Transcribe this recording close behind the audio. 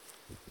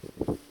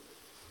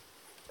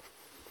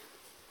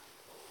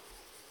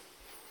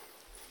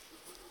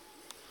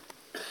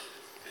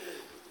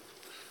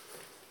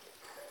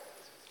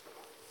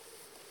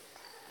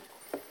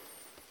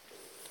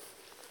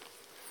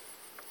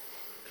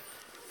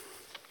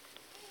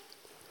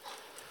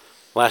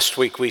Last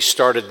week we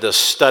started the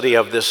study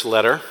of this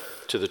letter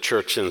to the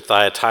church in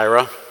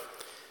Thyatira.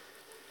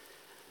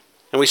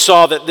 And we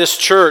saw that this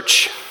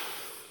church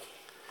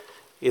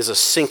is a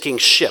sinking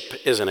ship,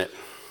 isn't it?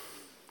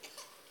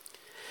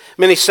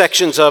 Many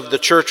sections of the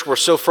church were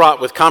so fraught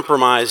with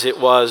compromise, it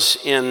was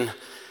in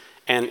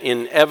an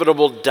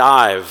inevitable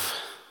dive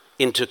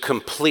into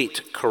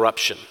complete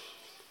corruption.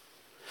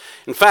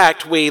 In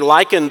fact, we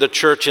likened the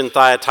church in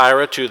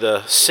Thyatira to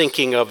the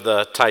sinking of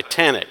the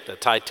Titanic. The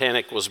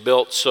Titanic was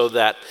built so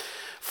that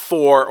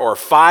 4 or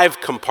 5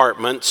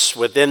 compartments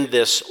within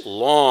this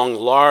long,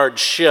 large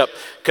ship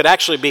could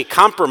actually be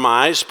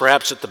compromised,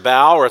 perhaps at the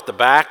bow or at the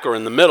back or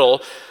in the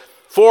middle.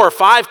 4 or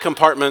 5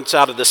 compartments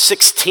out of the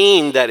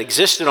 16 that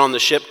existed on the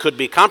ship could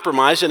be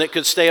compromised and it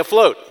could stay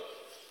afloat.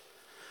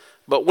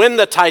 But when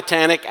the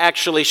Titanic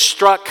actually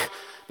struck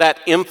that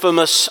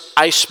infamous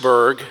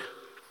iceberg,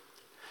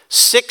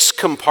 6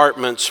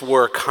 compartments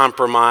were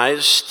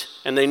compromised,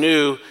 and they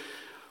knew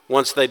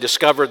once they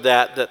discovered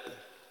that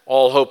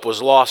all hope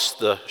was lost,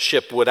 the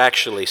ship would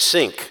actually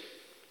sink.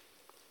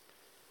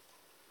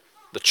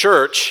 The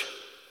church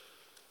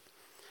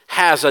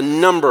has a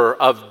number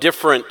of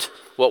different,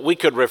 what we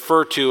could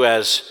refer to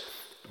as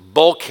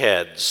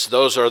bulkheads.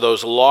 Those are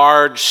those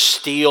large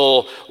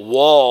steel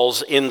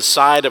walls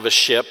inside of a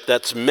ship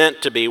that's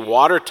meant to be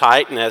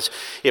watertight, and as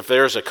if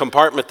there's a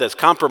compartment that's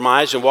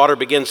compromised and water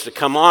begins to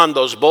come on,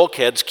 those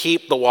bulkheads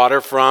keep the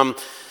water from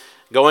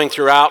going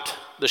throughout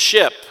the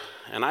ship.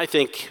 And I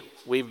think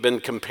we've been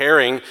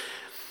comparing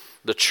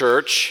the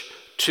church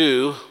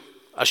to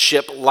a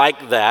ship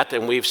like that,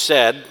 and we've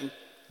said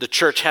the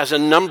church has a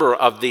number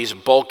of these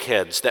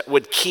bulkheads that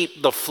would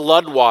keep the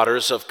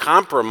floodwaters of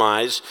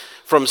compromise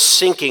from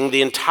sinking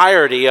the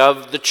entirety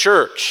of the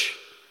church.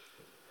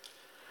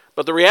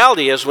 But the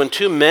reality is, when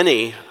too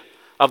many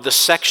of the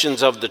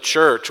sections of the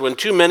church, when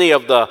too many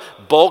of the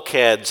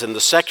bulkheads and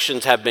the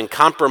sections have been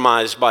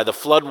compromised by the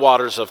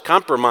floodwaters of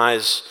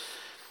compromise,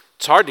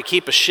 it's hard to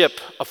keep a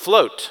ship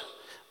afloat,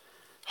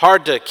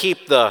 hard to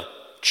keep the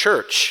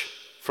church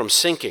from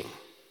sinking.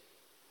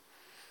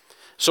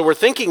 So we're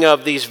thinking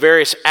of these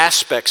various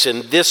aspects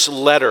in this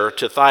letter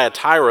to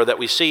Thyatira that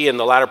we see in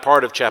the latter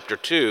part of chapter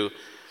 2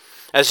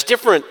 as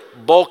different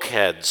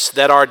bulkheads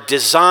that are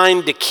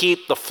designed to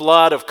keep the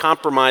flood of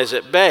compromise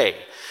at bay.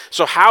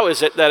 So how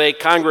is it that a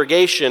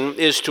congregation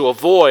is to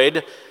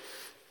avoid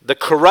the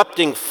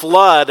corrupting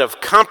flood of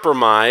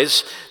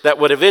compromise that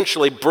would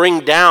eventually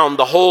bring down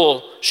the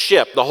whole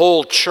ship, the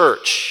whole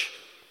church?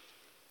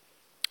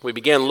 We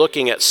began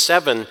looking at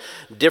 7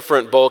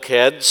 different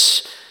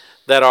bulkheads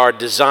that are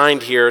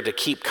designed here to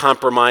keep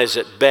compromise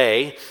at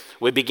bay.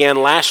 We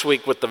began last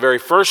week with the very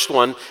first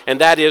one, and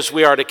that is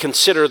we are to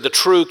consider the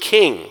true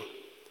king.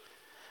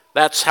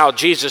 That's how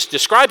Jesus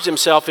describes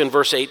himself in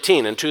verse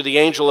 18. And to the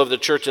angel of the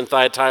church in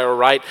Thyatira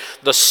write,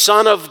 the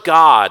Son of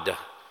God,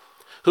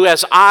 who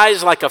has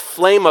eyes like a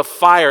flame of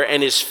fire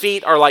and his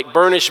feet are like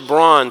burnished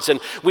bronze.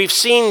 And we've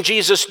seen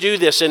Jesus do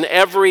this in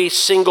every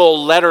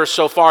single letter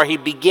so far. He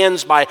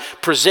begins by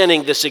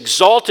presenting this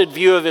exalted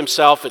view of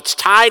himself. It's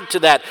tied to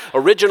that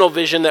original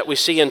vision that we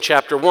see in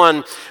chapter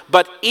 1.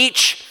 But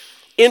each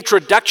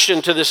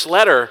introduction to this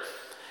letter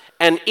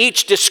and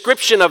each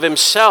description of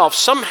himself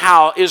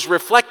somehow is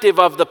reflective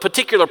of the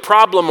particular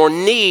problem or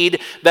need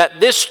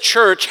that this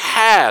church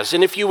has.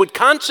 And if you would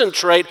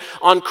concentrate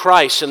on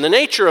Christ and the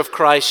nature of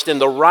Christ in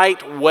the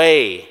right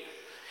way,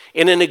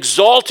 in an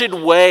exalted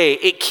way,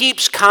 it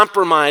keeps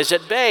compromise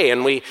at bay.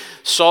 And we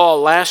saw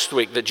last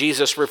week that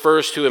Jesus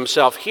refers to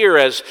himself here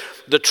as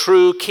the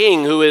true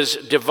king who is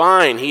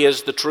divine. He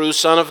is the true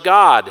Son of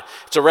God.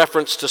 It's a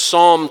reference to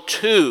Psalm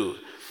 2.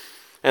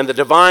 And the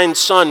divine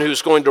Son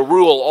who's going to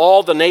rule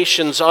all the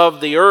nations of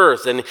the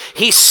earth. And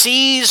he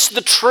sees the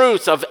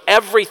truth of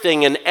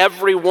everything and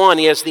everyone.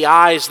 He has the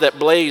eyes that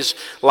blaze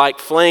like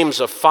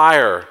flames of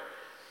fire.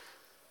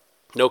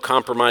 No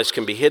compromise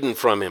can be hidden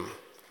from him.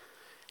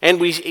 And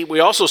we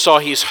also saw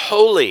he's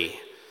holy.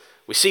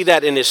 We see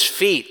that in his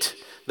feet.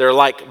 They're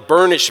like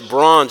burnished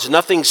bronze.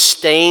 Nothing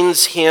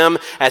stains him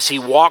as he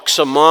walks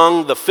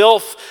among the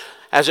filth,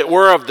 as it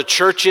were, of the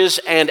churches,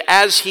 and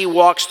as he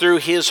walks through,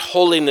 his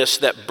holiness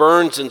that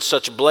burns in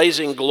such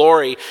blazing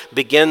glory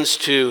begins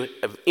to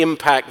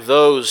impact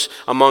those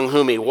among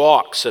whom he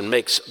walks and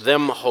makes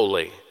them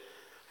holy.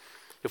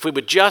 If we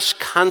would just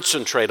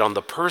concentrate on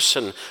the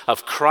person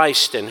of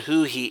Christ and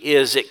who he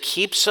is, it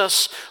keeps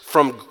us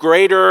from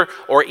greater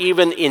or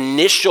even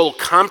initial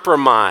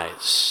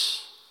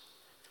compromise.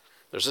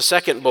 There's a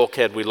second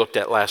bulkhead we looked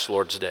at last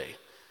Lord's Day,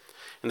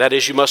 and that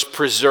is you must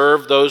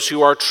preserve those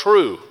who are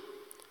true.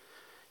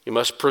 You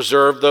must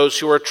preserve those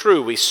who are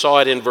true. We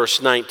saw it in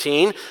verse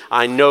 19.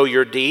 I know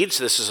your deeds.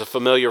 This is a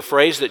familiar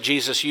phrase that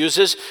Jesus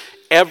uses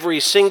every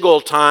single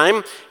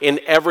time in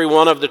every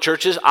one of the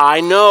churches.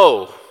 I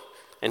know.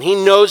 And he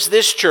knows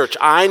this church.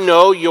 I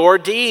know your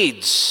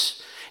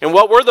deeds. And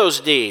what were those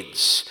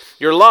deeds?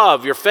 Your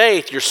love, your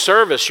faith, your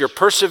service, your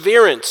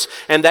perseverance,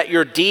 and that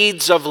your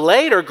deeds of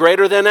late are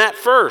greater than at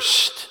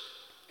first.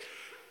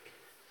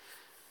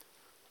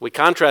 We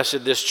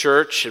contrasted this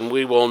church, and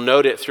we will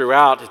note it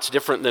throughout. It's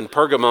different than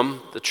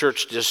Pergamum, the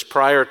church just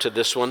prior to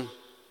this one.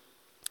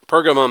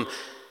 Pergamum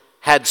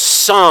had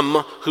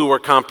some who were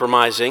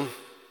compromising,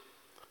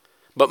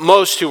 but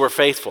most who were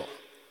faithful.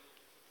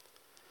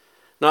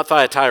 Not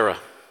Thyatira.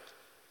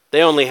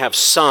 They only have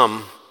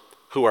some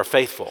who are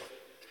faithful.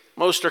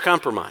 Most are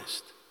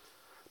compromised.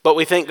 But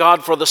we thank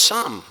God for the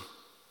some.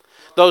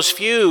 Those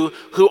few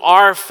who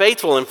are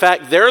faithful. In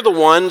fact, they're the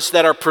ones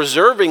that are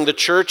preserving the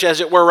church, as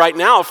it were, right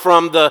now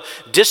from the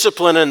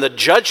discipline and the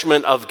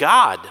judgment of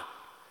God.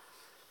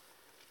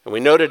 And we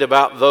noted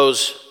about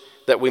those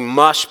that we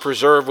must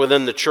preserve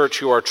within the church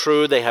who are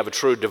true. They have a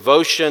true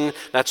devotion.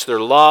 That's their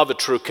love, a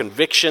true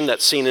conviction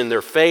that's seen in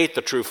their faith,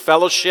 a true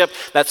fellowship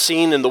that's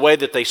seen in the way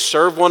that they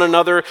serve one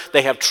another.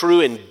 They have true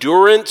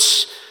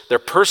endurance. They're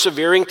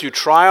persevering through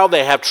trial.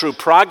 They have true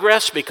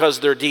progress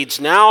because their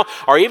deeds now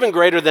are even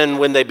greater than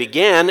when they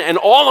began. And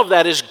all of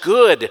that is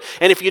good.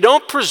 And if you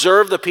don't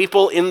preserve the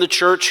people in the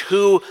church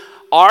who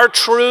are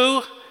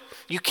true,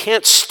 you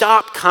can't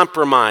stop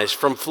compromise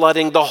from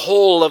flooding the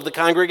whole of the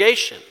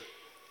congregation.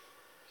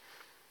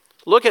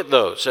 Look at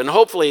those, and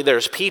hopefully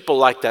there's people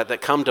like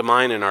that come to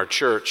mind in our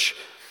church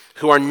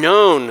who are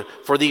known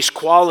for these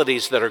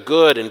qualities that are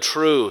good and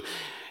true.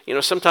 You know,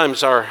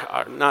 sometimes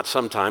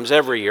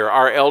every year,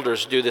 our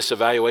elders do this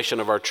evaluation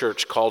of our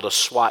church called a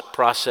SWOT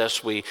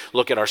process. We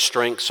look at our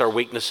strengths, our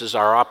weaknesses,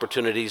 our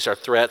opportunities, our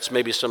threats.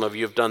 Maybe some of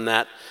you have done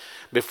that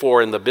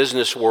before in the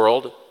business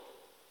world.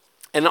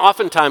 And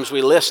oftentimes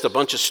we list a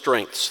bunch of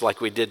strengths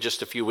like we did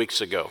just a few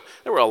weeks ago.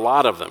 There were a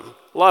lot of them,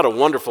 a lot of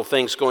wonderful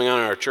things going on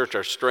in our church,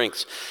 our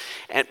strengths.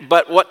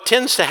 But what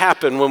tends to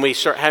happen when we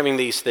start having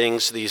these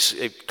things, these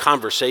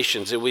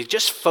conversations, is we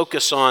just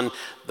focus on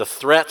the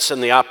threats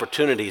and the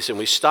opportunities, and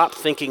we stop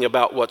thinking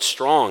about what's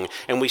strong,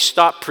 and we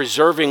stop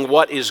preserving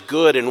what is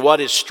good and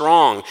what is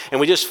strong, and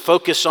we just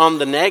focus on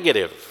the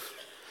negative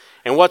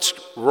and what's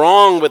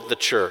wrong with the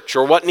church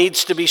or what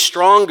needs to be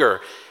stronger.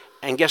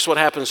 And guess what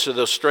happens to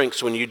those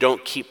strengths when you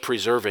don't keep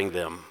preserving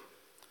them?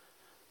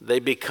 They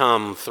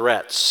become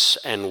threats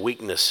and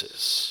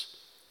weaknesses.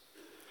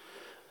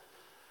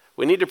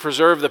 We need to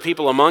preserve the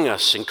people among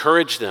us,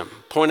 encourage them,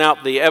 point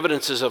out the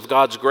evidences of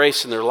God's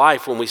grace in their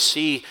life when we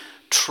see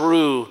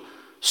true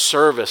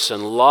service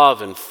and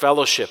love and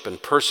fellowship and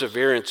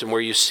perseverance, and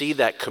where you see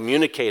that,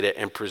 communicate it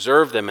and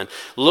preserve them and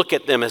look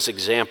at them as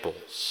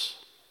examples.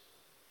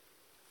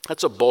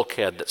 That's a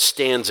bulkhead that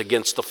stands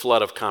against the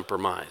flood of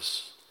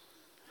compromise.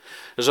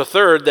 There's a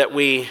third that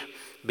we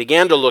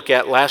began to look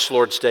at last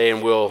Lord's Day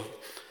and we'll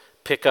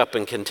pick up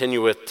and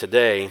continue with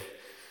today.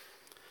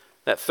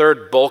 That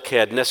third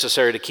bulkhead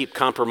necessary to keep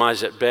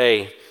compromise at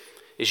bay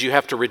is you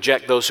have to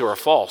reject those who are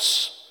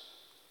false.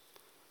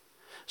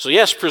 So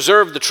yes,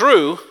 preserve the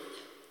true,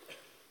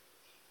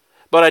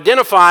 but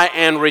identify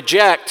and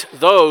reject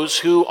those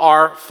who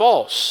are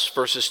false.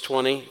 Verses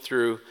 20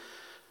 through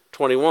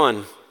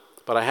 21.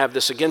 But I have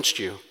this against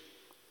you,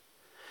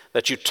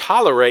 that you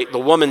tolerate the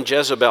woman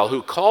Jezebel,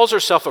 who calls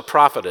herself a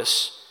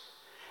prophetess,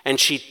 and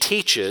she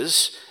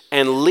teaches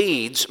and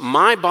leads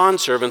my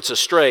bondservants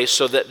astray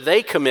so that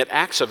they commit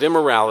acts of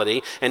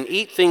immorality and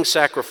eat things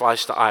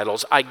sacrificed to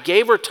idols. I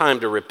gave her time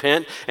to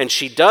repent, and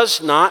she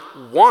does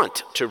not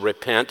want to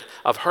repent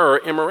of her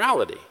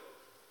immorality.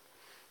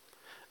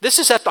 This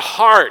is at the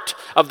heart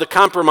of the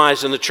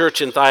compromise in the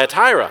church in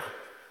Thyatira.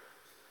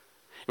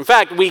 In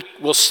fact, we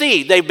will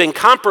see they've been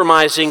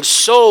compromising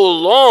so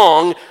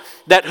long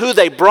that who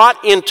they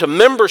brought into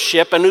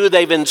membership and who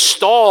they've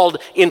installed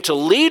into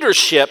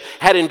leadership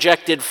had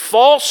injected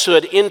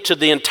falsehood into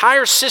the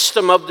entire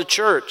system of the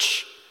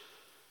church.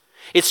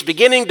 It's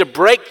beginning to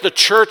break the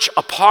church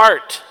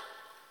apart.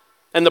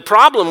 And the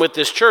problem with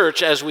this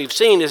church, as we've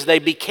seen, is they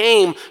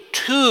became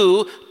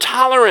too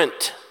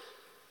tolerant.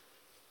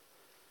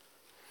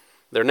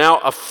 They're now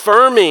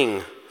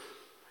affirming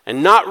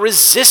and not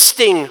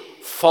resisting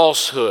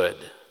falsehood.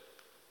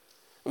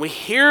 We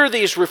hear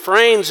these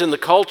refrains in the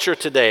culture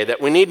today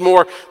that we need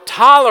more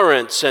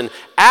tolerance and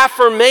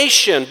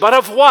affirmation, but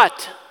of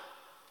what?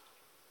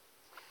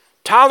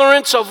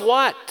 Tolerance of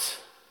what?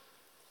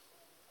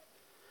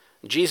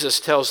 Jesus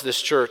tells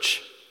this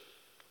church,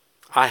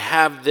 I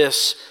have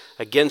this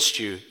against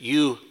you.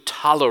 You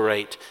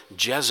tolerate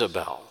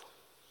Jezebel.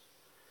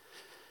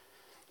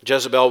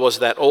 Jezebel was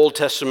that Old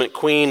Testament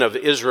queen of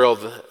Israel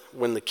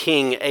when the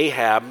king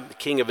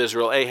of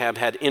Israel, Ahab,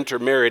 had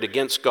intermarried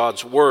against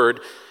God's word,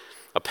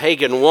 a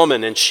pagan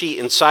woman, and she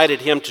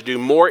incited him to do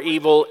more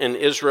evil in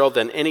Israel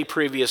than any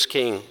previous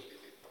king.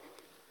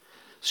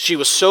 She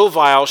was so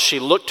vile, she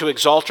looked to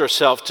exalt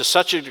herself to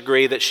such a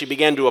degree that she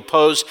began to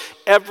oppose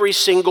every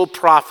single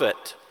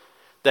prophet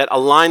that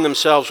aligned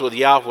themselves with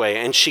Yahweh,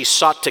 and she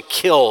sought to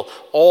kill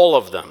all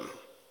of them.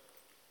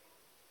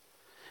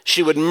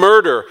 She would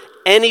murder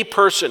any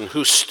person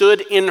who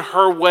stood in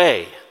her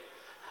way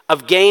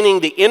of gaining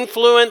the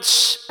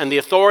influence and the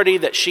authority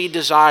that she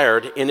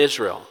desired in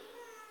Israel.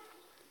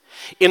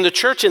 In the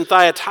church in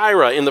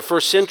Thyatira in the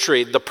first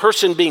century, the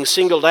person being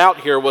singled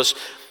out here was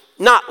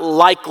not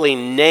likely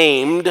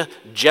named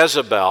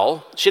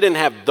Jezebel. She didn't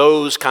have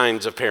those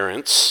kinds of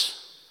parents.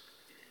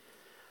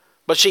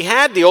 But she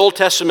had the Old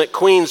Testament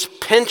queen's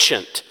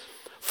penchant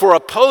for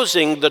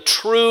opposing the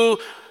true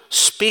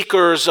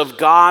speakers of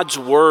God's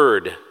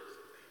word.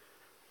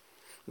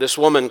 This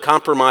woman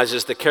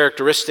comprises the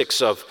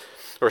characteristics of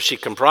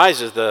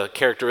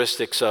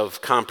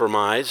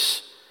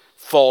compromise,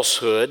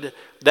 falsehood,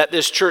 that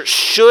this church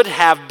should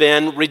have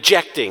been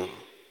rejecting.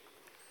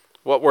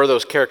 What were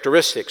those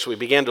characteristics? We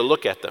began to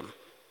look at them.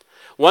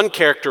 One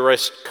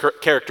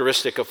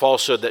characteristic of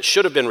falsehood that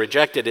should have been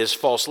rejected is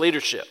false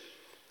leadership.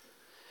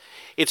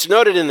 It's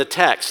noted in the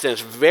text, and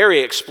it's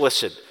very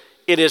explicit.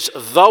 It is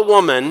the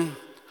woman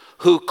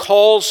who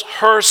calls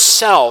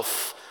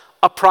herself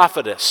a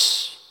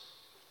prophetess.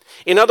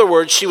 In other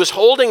words, she was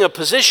holding a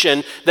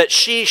position that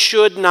she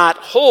should not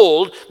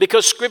hold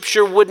because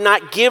Scripture would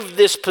not give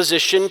this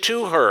position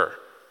to her.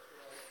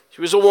 She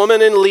was a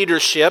woman in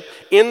leadership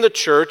in the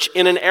church,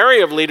 in an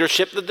area of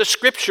leadership that the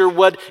Scripture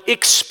would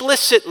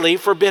explicitly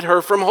forbid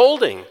her from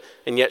holding,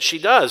 and yet she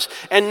does.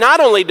 And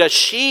not only does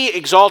she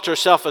exalt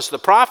herself as the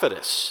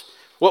prophetess,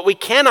 what we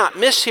cannot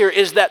miss here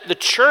is that the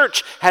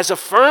church has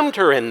affirmed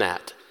her in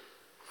that.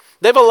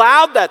 They've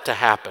allowed that to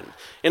happen.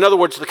 In other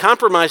words, the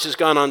compromise has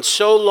gone on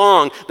so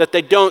long that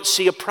they don't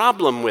see a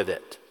problem with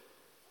it.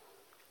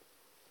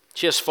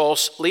 She has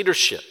false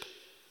leadership.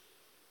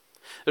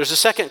 There's a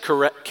second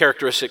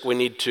characteristic we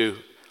need to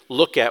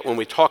look at when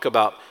we talk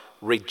about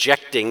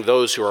rejecting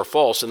those who are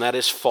false, and that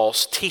is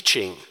false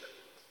teaching.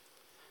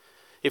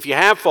 If you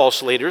have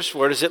false leaders,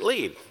 where does it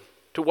lead?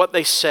 To what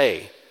they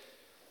say,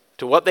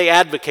 to what they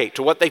advocate,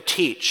 to what they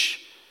teach.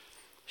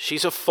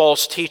 She's a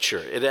false teacher.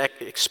 It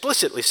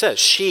explicitly says,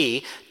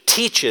 she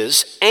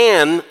teaches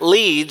and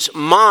leads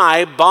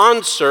my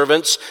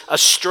bondservants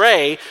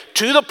astray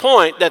to the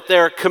point that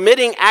they're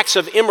committing acts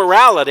of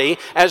immorality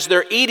as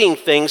they're eating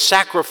things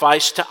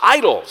sacrificed to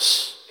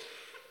idols.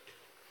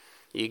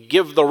 You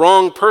give the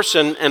wrong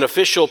person an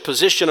official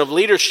position of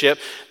leadership,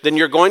 then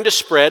you're going to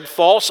spread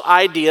false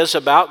ideas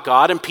about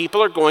God and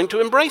people are going to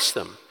embrace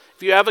them.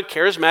 If you have a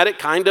charismatic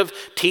kind of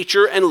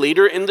teacher and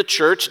leader in the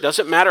church,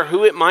 doesn't matter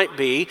who it might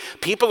be,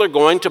 people are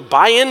going to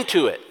buy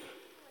into it.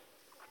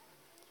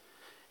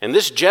 And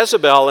this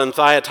Jezebel in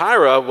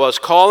Thyatira was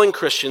calling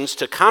Christians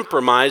to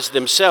compromise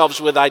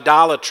themselves with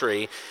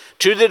idolatry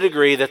to the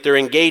degree that they're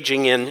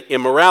engaging in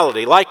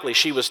immorality. Likely,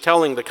 she was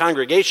telling the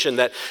congregation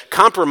that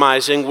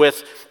compromising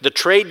with the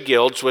trade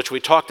guilds, which we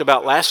talked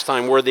about last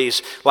time, were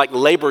these like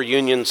labor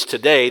unions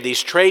today,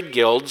 these trade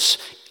guilds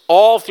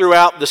all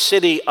throughout the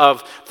city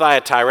of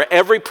Thyatira.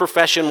 Every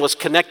profession was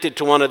connected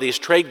to one of these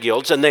trade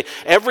guilds, and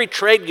every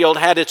trade guild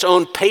had its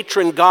own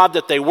patron god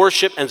that they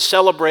worshiped and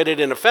celebrated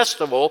in a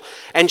festival,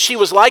 and she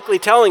was likely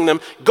telling them,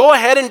 go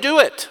ahead and do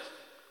it.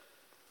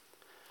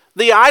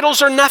 The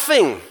idols are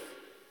nothing.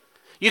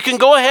 You can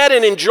go ahead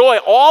and enjoy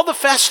all the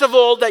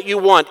festival that you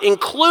want,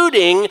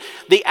 including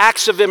the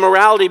acts of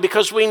immorality,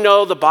 because we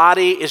know the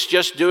body is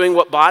just doing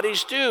what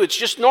bodies do. It's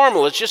just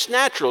normal. It's just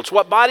natural. It's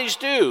what bodies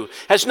do.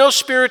 It has no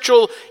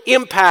spiritual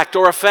impact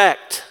or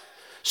effect.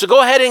 So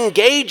go ahead and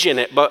engage in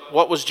it. But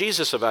what was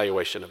Jesus'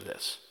 evaluation of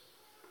this?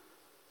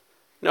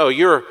 No,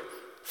 you're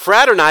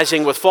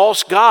fraternizing with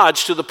false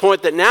gods to the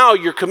point that now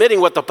you're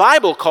committing what the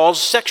Bible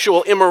calls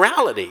sexual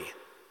immorality.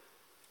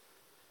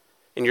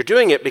 And you're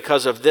doing it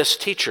because of this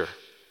teacher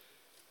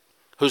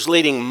who's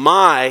leading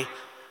my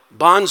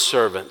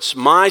bondservants,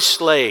 my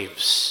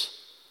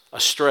slaves,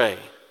 astray.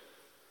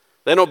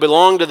 They don't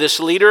belong to this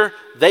leader,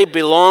 they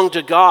belong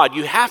to God.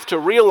 You have to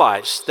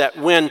realize that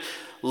when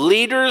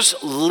leaders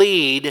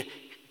lead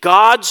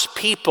God's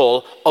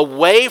people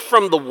away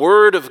from the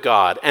Word of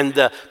God, and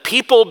the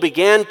people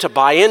began to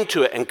buy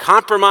into it and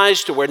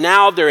compromise to where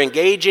now they're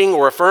engaging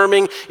or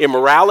affirming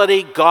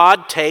immorality,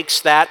 God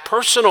takes that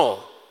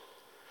personal.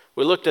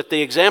 We looked at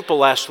the example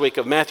last week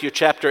of Matthew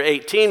chapter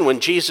 18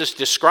 when Jesus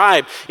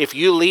described, if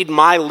you lead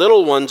my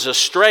little ones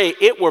astray,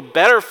 it were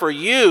better for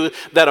you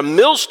that a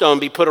millstone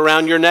be put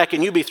around your neck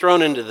and you be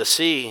thrown into the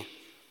sea.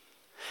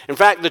 In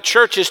fact, the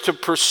church is to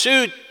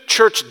pursue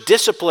church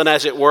discipline,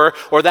 as it were,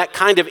 or that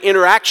kind of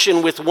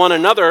interaction with one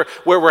another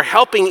where we're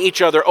helping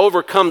each other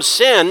overcome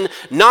sin,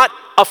 not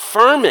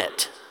affirm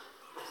it.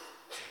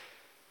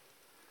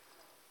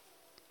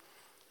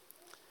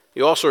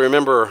 You also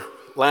remember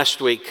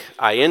last week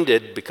I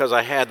ended because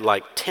I had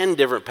like 10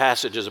 different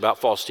passages about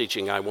false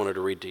teaching I wanted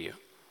to read to you.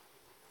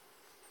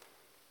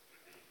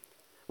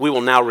 We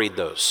will now read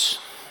those.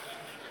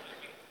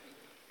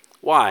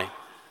 Why?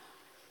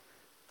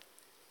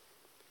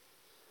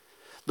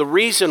 The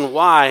reason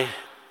why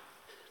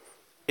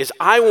is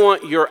I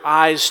want your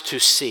eyes to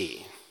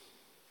see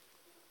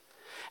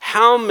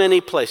how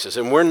many places,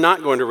 and we're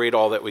not going to read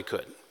all that we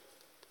could,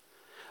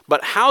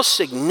 but how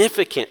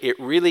significant it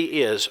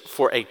really is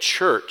for a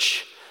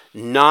church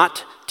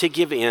not to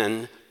give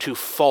in to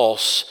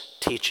false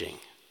teaching.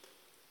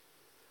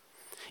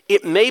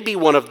 It may be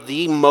one of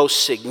the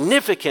most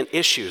significant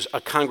issues a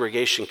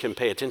congregation can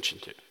pay attention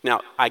to.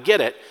 Now, I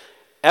get it.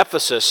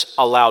 Ephesus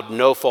allowed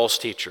no false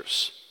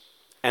teachers.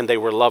 and they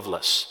were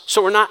loveless.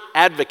 So we're not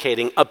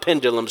advocating a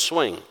pendulum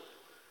swing.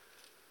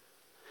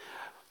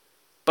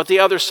 But the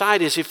other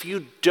side is if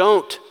you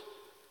don't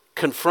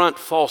confront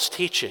false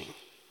teaching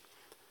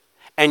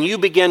and you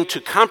begin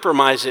to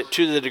compromise it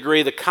to the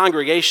degree the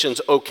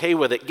congregation's okay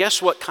with it,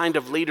 guess what kind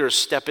of leaders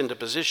step into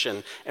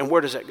position and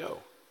where does that go?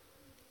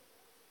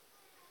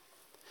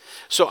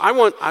 So I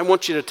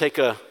want you to take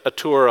a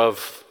tour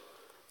of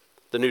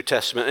the New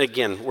Testament. And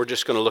again, we're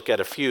just going to look at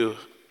a few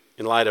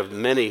in light of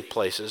many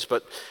places,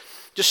 but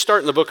just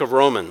start in the book of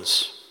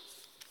Romans.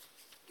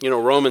 You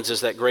know, Romans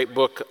is that great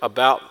book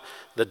about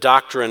the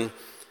doctrine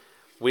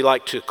we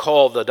like to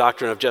call the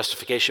doctrine of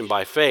justification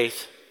by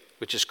faith,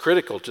 which is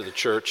critical to the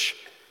church.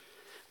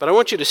 But I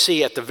want you to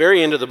see at the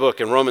very end of the book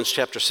in Romans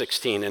chapter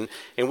 16, and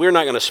we're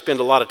not going to spend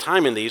a lot of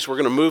time in these. We're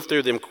going to move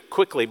through them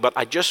quickly, but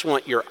I just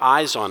want your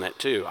eyes on it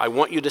too. I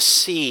want you to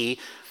see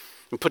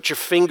and put your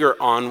finger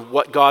on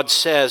what God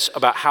says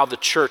about how the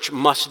church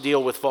must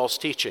deal with false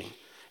teaching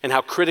and how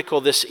critical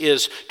this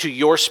is to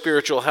your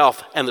spiritual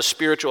health and the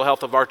spiritual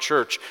health of our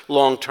church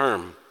long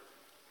term.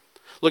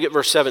 Look at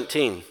verse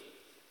 17.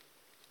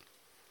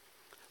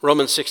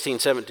 Romans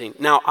 16:17.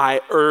 Now I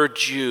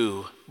urge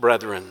you,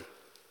 brethren,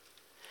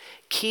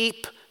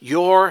 keep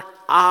your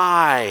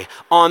eye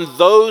on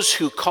those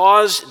who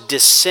cause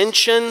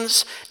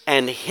dissensions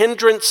and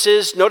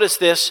hindrances, notice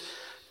this,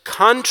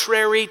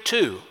 contrary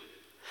to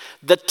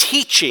the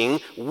teaching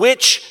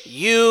which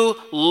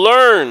you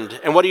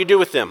learned. And what do you do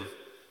with them?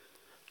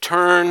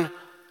 Turn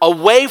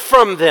away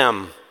from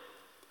them.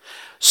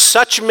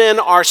 Such men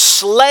are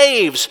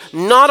slaves,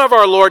 not of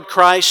our Lord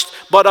Christ,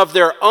 but of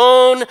their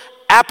own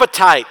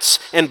appetites,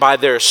 and by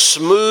their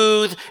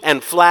smooth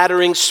and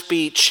flattering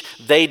speech,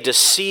 they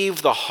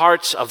deceive the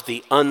hearts of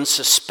the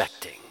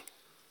unsuspecting.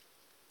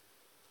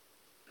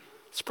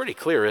 It's pretty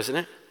clear, isn't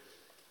it?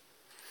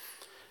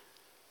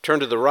 Turn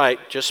to the right,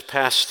 just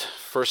past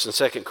 1st and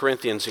 2nd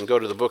Corinthians, and go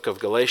to the book of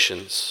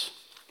Galatians,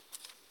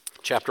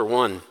 chapter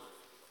 1.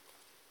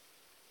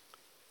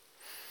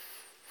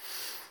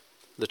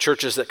 The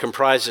churches that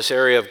comprise this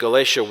area of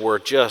Galatia were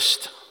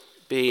just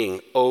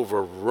being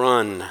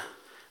overrun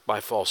by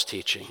false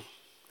teaching.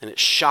 And it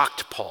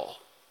shocked Paul.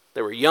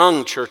 They were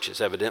young churches,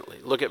 evidently.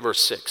 Look at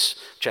verse 6,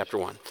 chapter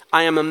 1.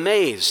 I am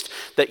amazed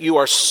that you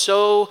are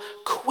so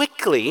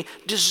quickly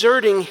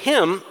deserting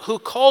him who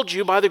called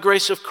you by the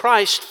grace of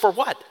Christ for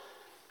what?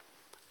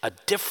 A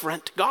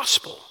different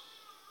gospel,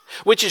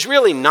 which is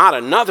really not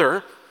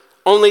another,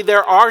 only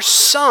there are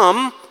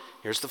some,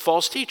 here's the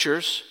false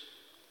teachers,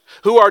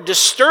 who are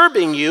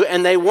disturbing you,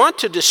 and they want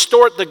to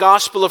distort the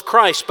gospel of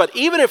Christ. But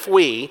even if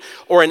we,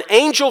 or an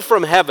angel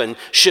from heaven,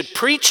 should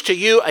preach to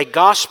you a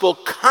gospel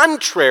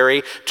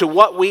contrary to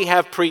what we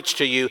have preached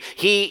to you,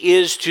 he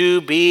is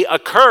to be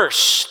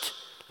accursed.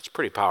 That's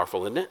pretty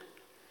powerful, isn't it?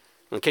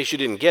 In case you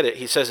didn't get it,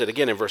 he says it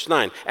again in verse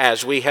 9.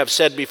 As we have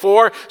said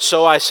before,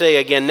 so I say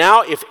again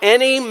now, if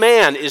any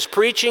man is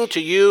preaching to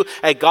you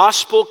a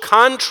gospel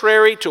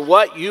contrary to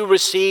what you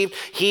received,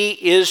 he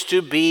is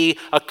to be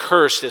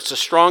accursed. It's the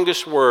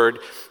strongest word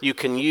you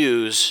can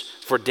use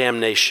for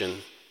damnation.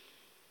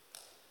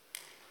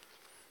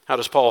 How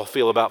does Paul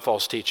feel about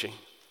false teaching?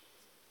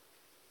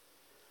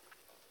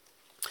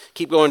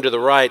 Keep going to the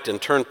right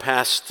and turn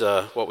past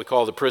what we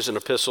call the prison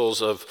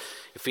epistles of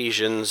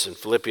Ephesians and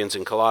Philippians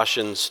and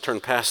Colossians. Turn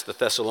past the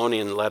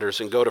Thessalonian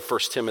letters and go to 1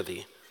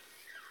 Timothy.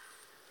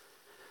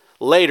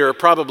 Later,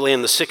 probably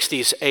in the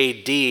 60s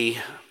A.D.,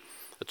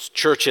 the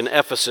church in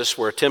Ephesus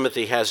where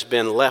Timothy has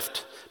been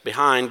left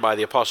behind by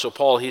the Apostle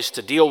Paul, he's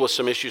to deal with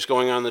some issues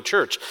going on in the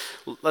church.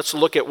 Let's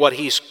look at what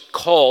he's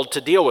called to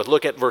deal with.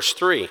 Look at verse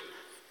 3.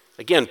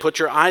 Again, put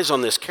your eyes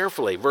on this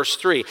carefully. Verse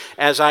 3,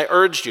 as I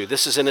urged you,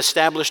 this is an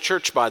established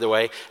church, by the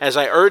way, as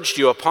I urged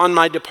you upon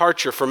my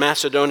departure for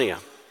Macedonia,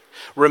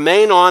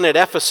 remain on at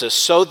Ephesus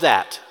so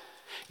that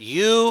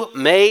you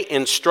may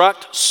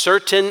instruct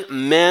certain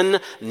men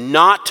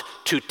not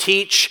to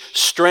teach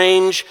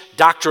strange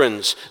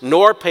doctrines,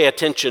 nor pay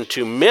attention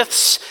to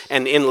myths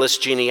and endless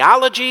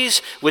genealogies,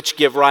 which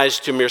give rise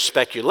to mere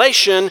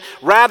speculation,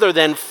 rather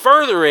than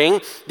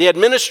furthering the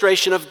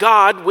administration of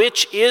God,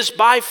 which is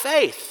by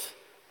faith.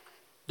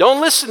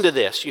 Don't listen to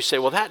this. You say,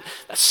 well, that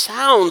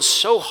sounds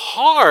so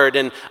hard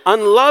and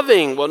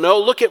unloving. Well, no,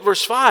 look at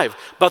verse 5.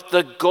 But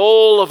the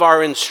goal of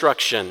our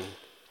instruction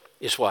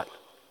is what?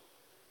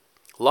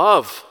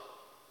 Love.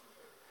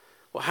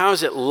 Well, how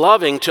is it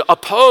loving to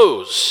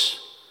oppose,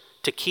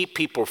 to keep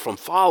people from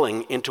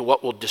falling into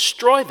what will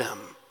destroy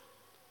them?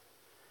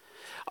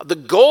 The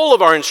goal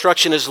of our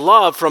instruction is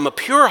love from a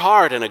pure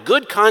heart and a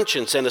good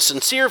conscience and a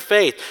sincere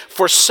faith.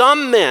 For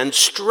some men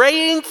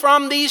straying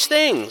from these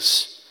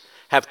things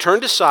have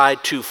turned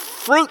aside to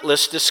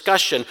fruitless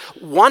discussion,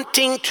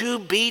 wanting to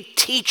be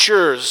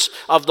teachers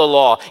of the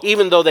law,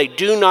 even though they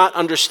do not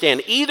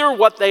understand either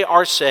what they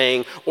are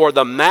saying or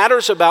the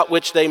matters about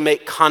which they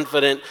make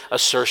confident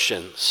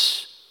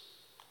assertions.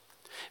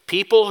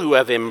 People who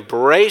have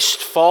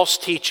embraced false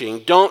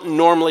teaching don't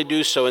normally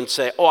do so and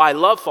say, oh, I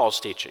love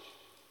false teaching.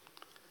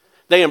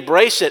 They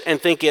embrace it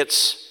and think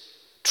it's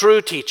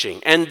true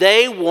teaching, and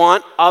they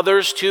want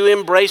others to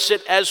embrace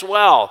it as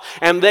well.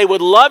 And they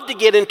would love to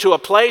get into a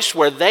place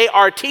where they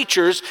are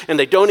teachers and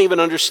they don't even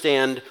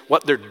understand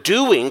what they're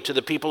doing to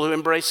the people who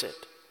embrace it.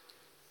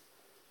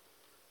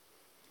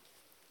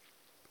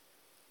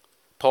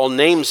 Paul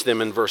names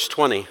them in verse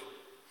 20.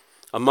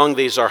 Among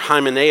these are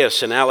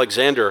Hymenaeus and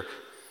Alexander.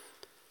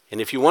 And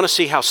if you want to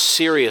see how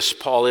serious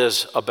Paul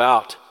is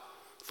about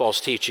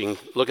false teaching,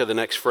 look at the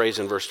next phrase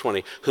in verse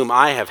 20. Whom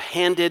I have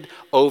handed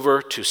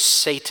over to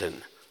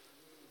Satan,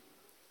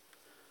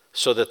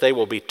 so that they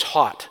will be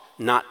taught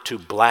not to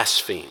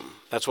blaspheme.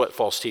 That's what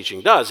false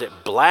teaching does.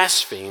 It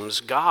blasphemes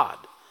God.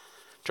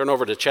 Turn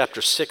over to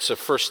chapter 6 of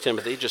 1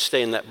 Timothy. Just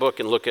stay in that book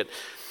and look at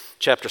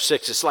chapter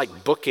 6. It's like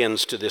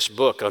bookends to this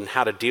book on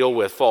how to deal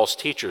with false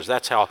teachers.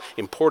 That's how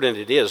important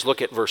it is.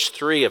 Look at verse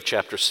 3 of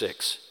chapter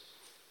 6.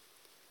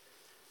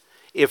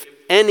 If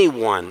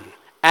anyone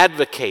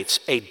advocates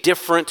a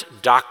different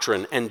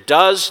doctrine and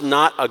does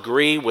not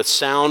agree with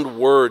sound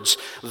words,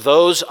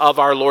 those of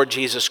our Lord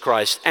Jesus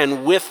Christ,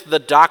 and with the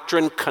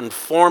doctrine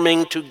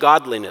conforming to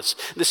godliness.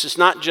 This is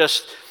not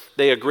just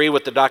they agree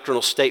with the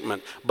doctrinal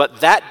statement,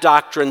 but that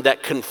doctrine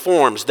that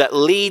conforms, that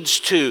leads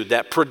to,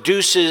 that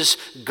produces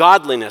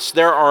godliness.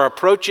 There are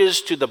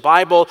approaches to the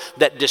Bible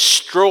that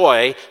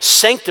destroy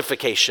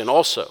sanctification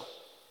also.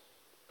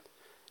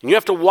 And you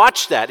have to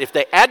watch that. If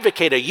they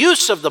advocate a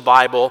use of the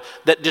Bible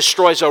that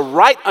destroys a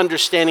right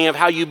understanding of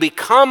how you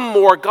become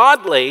more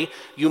godly,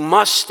 you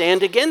must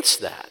stand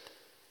against that.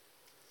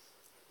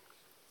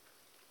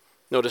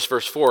 Notice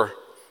verse 4,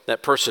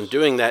 that person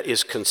doing that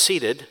is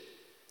conceited,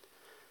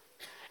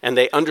 and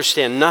they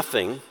understand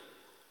nothing,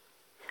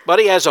 but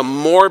he has a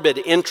morbid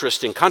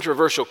interest in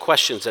controversial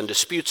questions and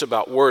disputes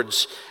about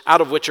words, out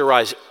of which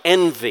arise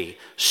envy,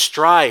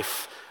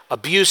 strife,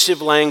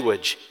 abusive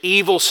language,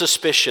 evil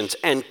suspicions,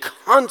 and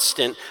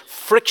constant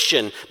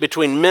friction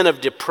between men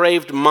of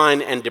depraved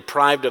mind and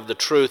deprived of the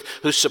truth,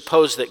 who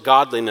suppose that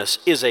godliness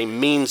is a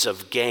means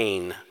of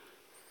gain.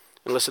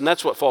 And listen,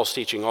 that's what false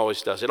teaching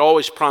always does. It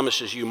always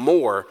promises you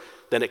more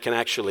than it can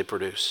actually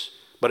produce.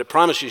 But it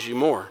promises you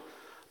more.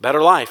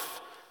 Better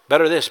life,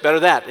 better this,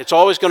 better that. It's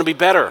always going to be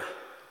better.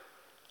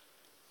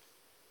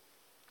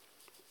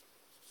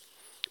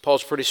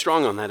 Paul's pretty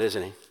strong on that,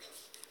 isn't he?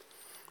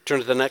 Turn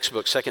to the next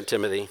book, 2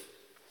 Timothy.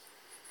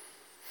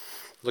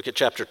 Look at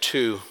chapter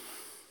 2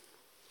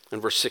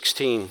 and verse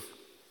 16.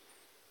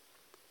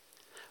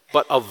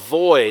 But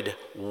avoid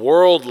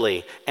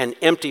worldly and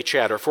empty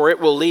chatter, for it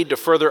will lead to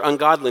further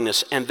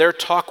ungodliness, and their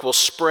talk will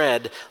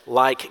spread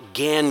like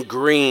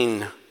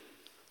gangrene.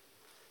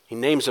 He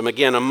names them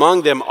again.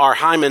 Among them are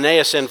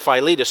Hymenaeus and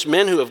Philetus,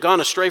 men who have gone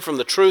astray from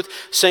the truth,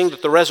 saying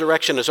that the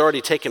resurrection has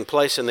already taken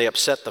place, and they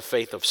upset the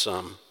faith of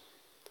some.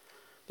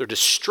 They're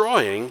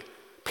destroying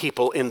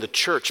people in the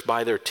church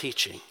by their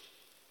teaching.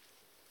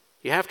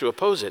 You have to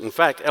oppose it. In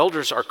fact,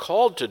 elders are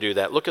called to do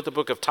that. Look at the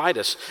book of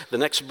Titus, the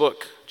next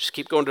book. Just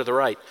keep going to the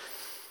right.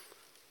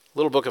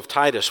 Little book of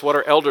Titus. What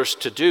are elders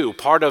to do?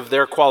 Part of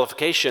their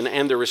qualification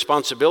and their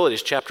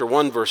responsibilities, chapter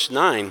 1, verse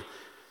 9.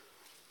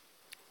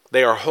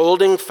 They are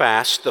holding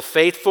fast the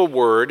faithful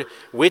word,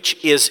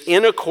 which is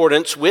in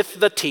accordance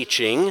with the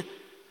teaching,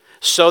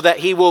 so that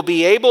he will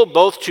be able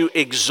both to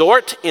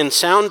exhort in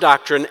sound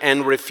doctrine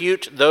and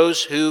refute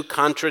those who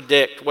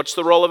contradict. What's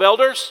the role of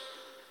elders?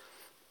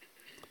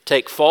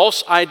 Take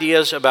false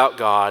ideas about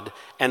God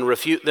and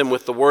refute them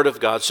with the word of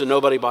God so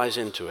nobody buys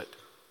into it.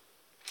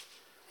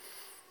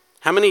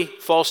 How many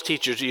false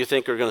teachers do you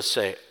think are going to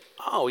say,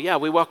 oh yeah,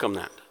 we welcome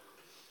that?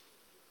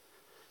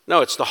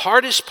 No, it's the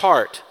hardest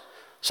part.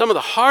 Some of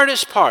the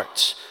hardest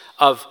parts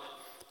of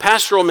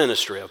pastoral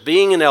ministry, of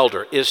being an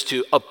elder, is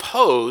to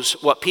oppose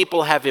what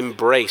people have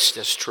embraced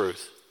as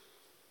truth.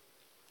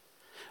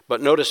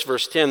 But notice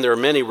verse 10, there are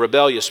many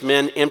rebellious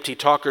men, empty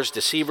talkers,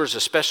 deceivers,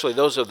 especially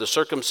those of the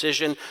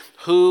circumcision,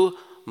 who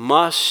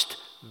must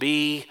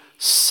be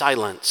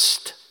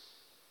silenced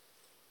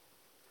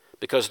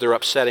because they're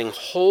upsetting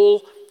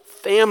whole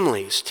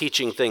families,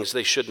 teaching things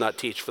they should not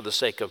teach for the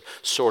sake of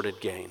sordid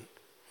gain.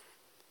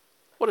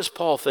 What does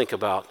Paul think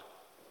about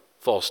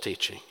false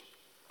teaching?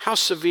 How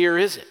severe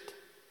is it?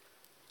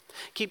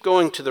 Keep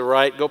going to the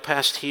right, go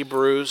past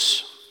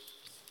Hebrews,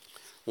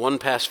 one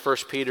past 1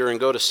 Peter, and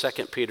go to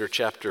 2 Peter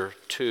chapter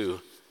 2.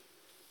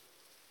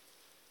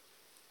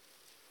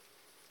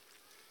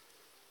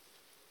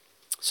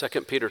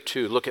 2 Peter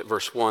 2, look at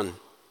verse 1.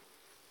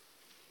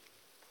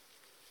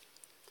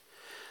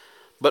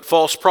 But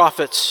false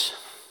prophets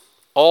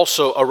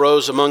also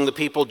arose among the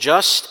people,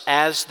 just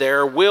as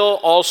there will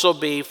also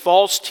be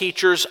false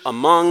teachers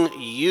among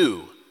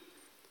you,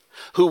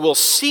 who will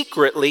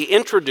secretly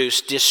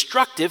introduce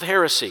destructive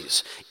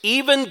heresies,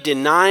 even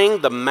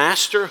denying the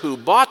master who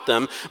bought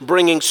them,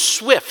 bringing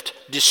swift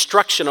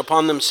destruction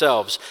upon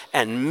themselves,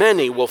 and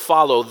many will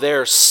follow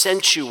their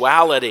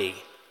sensuality.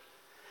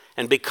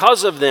 And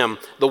because of them,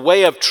 the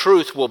way of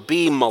truth will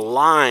be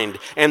maligned,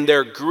 and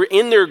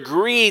in their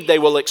greed they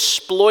will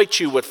exploit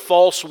you with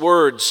false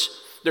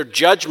words. Their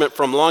judgment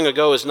from long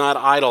ago is not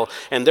idle,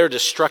 and their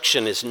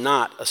destruction is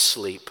not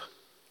asleep.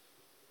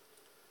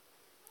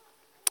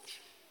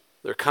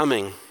 They're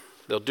coming.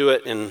 They'll do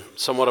it in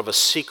somewhat of a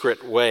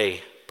secret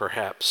way,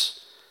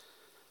 perhaps.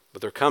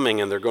 But they're coming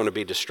and they're going to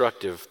be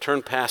destructive.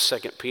 Turn past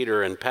 2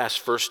 Peter and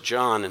past 1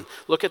 John and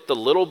look at the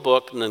little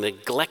book, the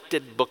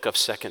neglected book of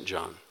 2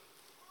 John.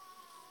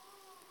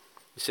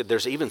 He said,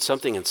 there's even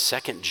something in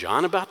 2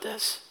 John about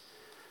this?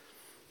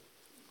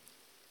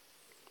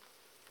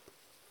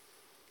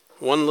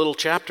 One little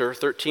chapter,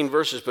 13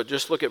 verses, but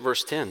just look at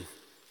verse 10.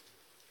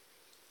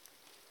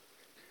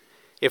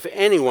 If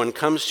anyone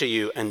comes to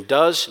you and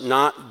does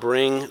not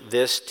bring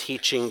this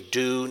teaching,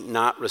 do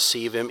not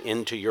receive him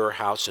into your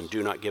house and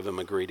do not give him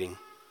a greeting.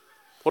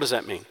 What does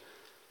that mean?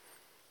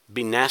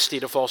 Be nasty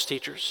to false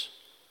teachers?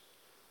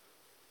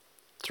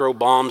 Throw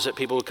bombs at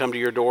people who come to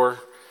your door,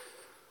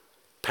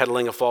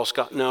 peddling a false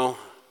God? No,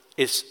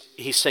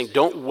 he's saying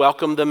don't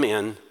welcome them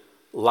in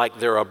like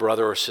they're a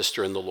brother or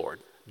sister in the Lord.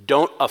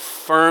 Don't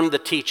affirm the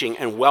teaching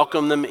and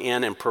welcome them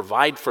in and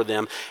provide for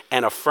them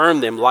and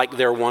affirm them like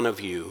they're one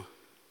of you.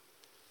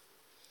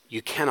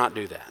 You cannot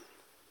do that.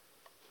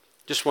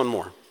 Just one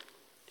more.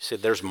 You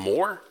said, there's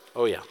more?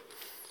 Oh, yeah.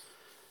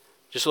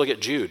 Just look at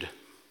Jude.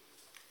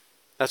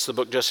 That's the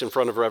book just in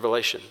front of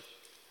Revelation.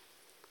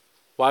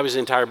 Why was the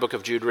entire book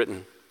of Jude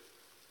written?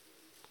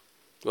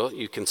 Well,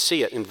 you can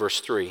see it in verse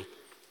 3.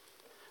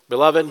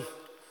 Beloved,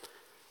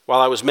 while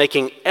I was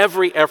making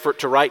every effort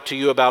to write to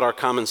you about our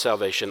common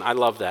salvation, I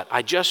love that.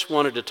 I just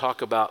wanted to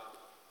talk about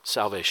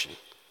salvation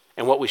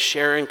and what we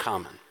share in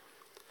common.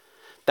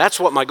 That's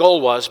what my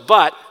goal was,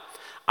 but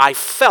I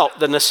felt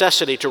the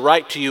necessity to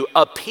write to you,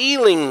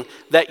 appealing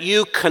that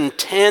you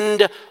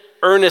contend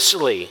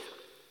earnestly.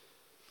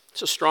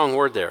 It's a strong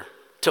word there.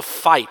 To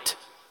fight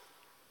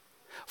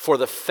for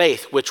the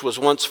faith which was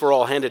once for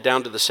all handed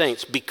down to the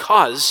saints,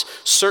 because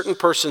certain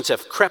persons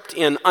have crept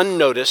in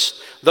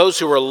unnoticed, those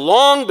who were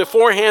long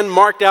beforehand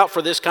marked out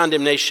for this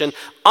condemnation,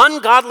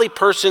 ungodly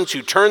persons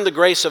who turn the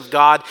grace of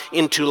God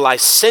into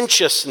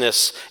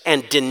licentiousness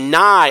and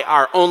deny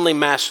our only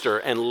Master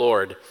and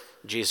Lord,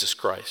 Jesus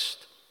Christ.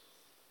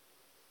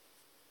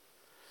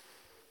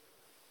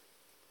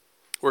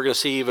 We're going to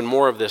see even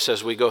more of this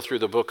as we go through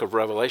the book of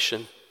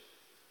Revelation.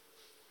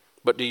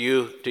 But do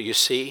you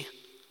see?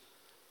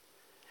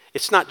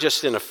 It's not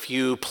just in a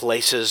few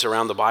places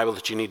around the Bible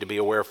that you need to be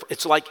aware of.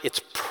 It's like it's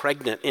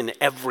pregnant in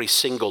every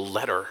single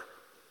letter.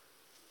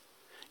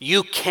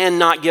 You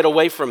cannot get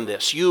away from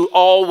this. You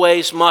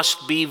always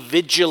must be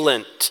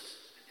vigilant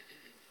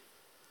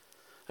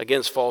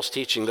against false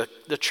teaching.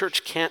 The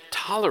church can't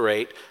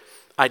tolerate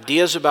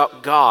ideas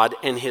about God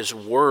and His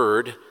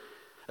Word,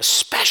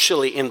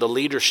 especially in the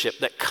leadership,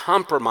 that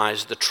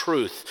compromise the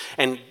truth.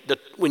 And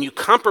when you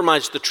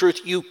compromise the truth,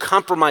 you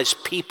compromise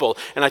people.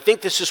 And I think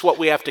this is what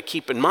we have to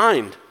keep in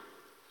mind.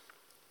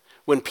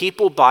 When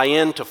people buy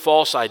into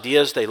false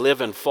ideas, they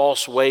live in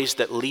false ways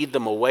that lead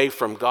them away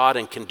from God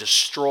and can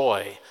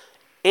destroy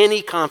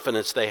any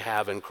confidence they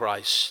have in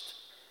Christ.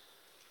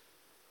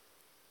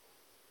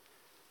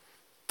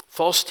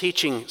 False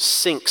teaching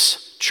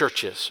sinks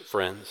churches,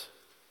 friends.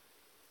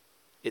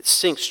 It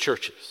sinks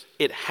churches.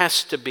 It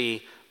has to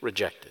be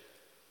rejected.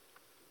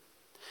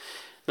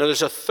 Now,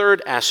 there's a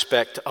third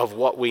aspect of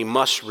what we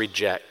must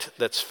reject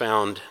that's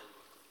found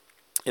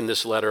in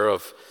this letter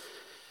of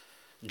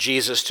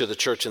Jesus to the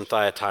church in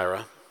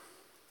Thyatira.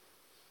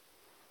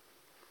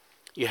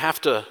 You have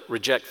to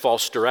reject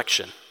false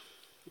direction.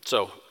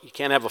 So you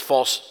can't have a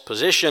false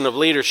position of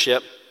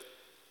leadership.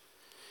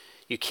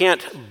 You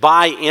can't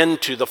buy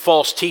into the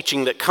false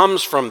teaching that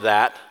comes from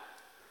that,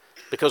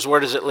 because where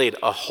does it lead?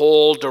 A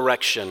whole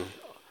direction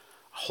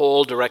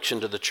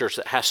to the church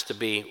that has to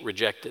be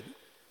rejected.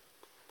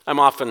 I'm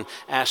often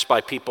asked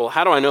by people,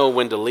 how do I know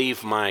when to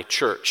leave my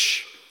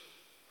church?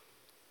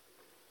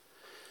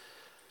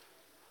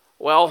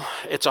 Well,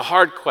 it's a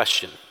hard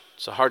question.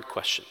 So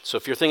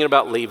if you're thinking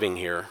about leaving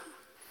here,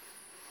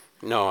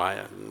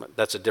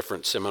 that's a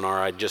different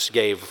seminar I just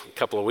gave a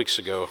couple of weeks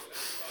ago.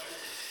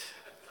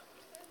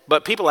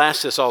 But people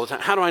ask this all the time,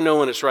 how do I know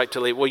when it's right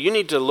to leave? Well, you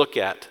need to look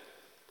at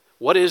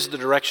what is the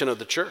direction of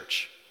the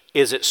church.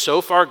 Is it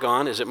so far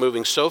gone? Is it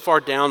moving so far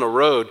down a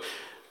road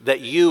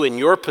that you, in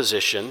your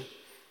position,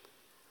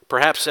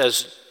 perhaps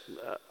as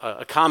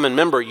a common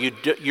member,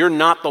 you're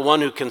not the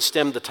one who can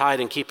stem the tide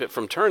and keep it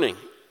from turning?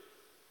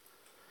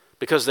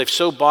 Because they've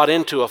so bought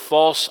into a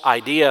false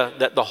idea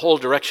that the whole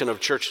direction of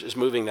church is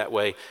moving that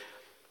way.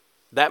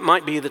 That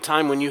might be the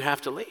time when you have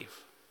to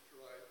leave.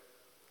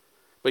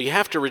 But you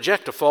have to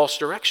reject a false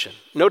direction.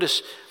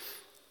 Notice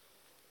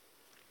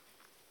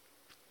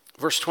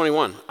verse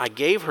 21, I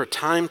gave her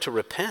time to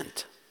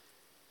repent,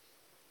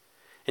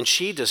 and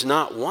she does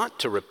not want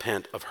to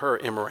repent of her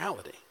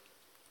immorality.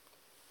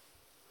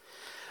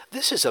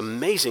 This is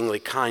amazingly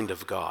kind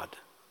of God.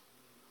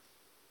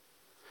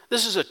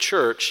 This is a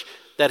church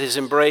that has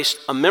embraced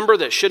a member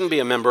that shouldn't be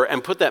a member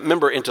and put that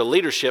member into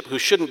leadership who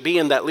shouldn't be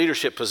in that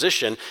leadership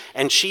position,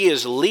 and she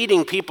is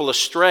leading people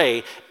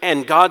astray,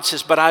 and God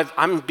says, but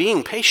I'm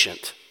being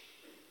patient.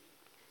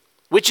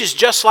 Which is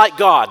just like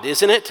God,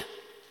 isn't it?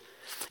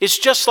 It's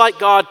just like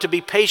God to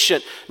be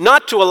patient,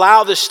 not to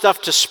allow this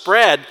stuff to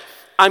spread.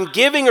 I'm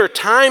giving her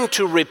time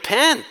to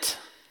repent.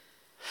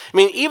 I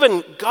mean,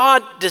 even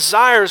God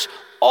desires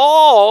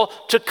all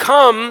to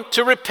come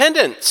to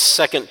repentance,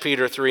 2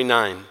 Peter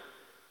 3:9.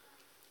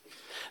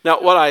 Now,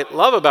 what I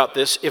love about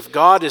this, if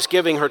God is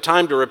giving her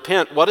time to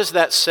repent, what does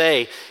that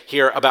say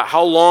here about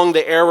how long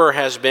the error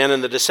has been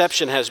and the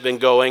deception has been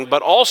going?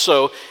 But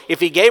also, if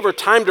he gave her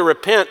time to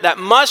repent, that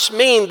must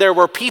mean there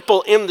were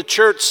people in the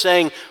church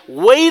saying,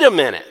 wait a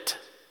minute.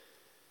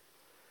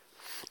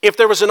 If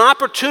there was an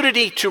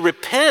opportunity to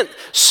repent,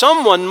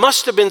 someone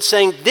must have been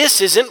saying,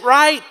 this isn't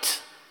right.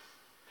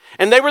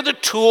 And they were the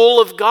tool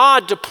of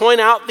God to point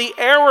out the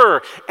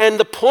error. And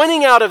the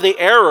pointing out of the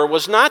error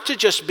was not to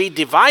just be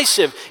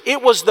divisive.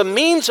 It was the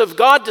means of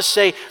God to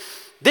say,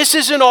 this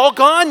isn't all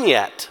gone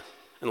yet.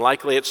 And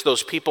likely it's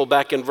those people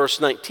back in verse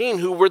 19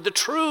 who were the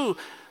true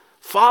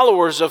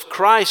followers of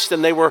Christ,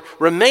 and they were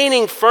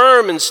remaining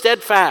firm and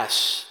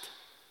steadfast.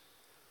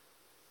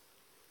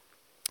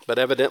 But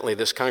evidently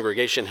this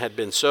congregation had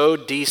been so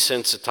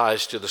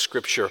desensitized to the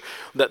Scripture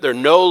that they're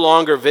no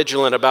longer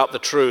vigilant about the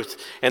truth,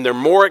 and they're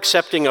more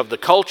accepting of the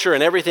culture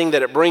and everything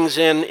that it brings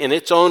in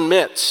its own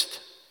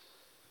midst.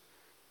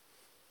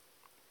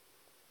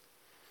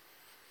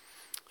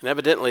 And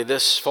evidently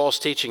this false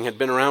teaching had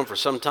been around for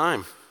some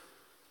time,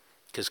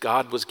 because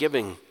God was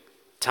giving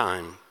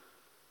time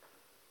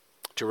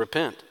to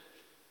repent.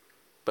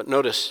 But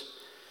notice,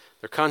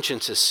 their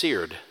conscience is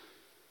seared.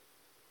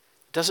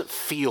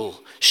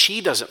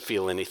 She doesn't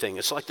feel anything.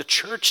 It's like the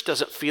church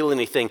doesn't feel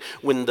anything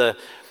when the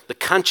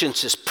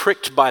conscience is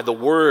pricked by the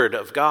word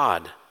of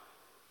God.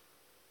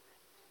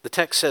 The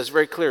text says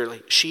very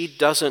clearly, she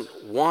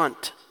doesn't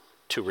want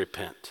to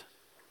repent.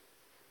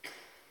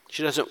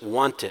 She doesn't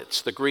want it.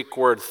 It's the Greek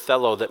word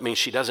thelo that means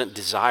she doesn't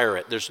desire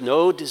it. There's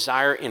no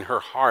desire in her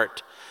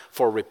heart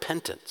for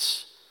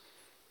repentance.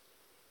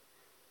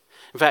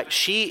 In fact,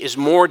 she is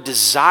more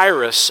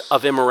desirous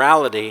of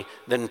immorality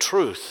than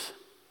truth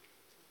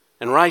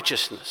and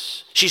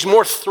righteousness. She's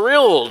more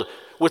thrilled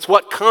with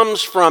what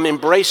comes from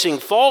embracing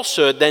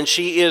falsehood than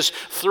she is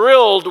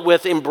thrilled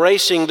with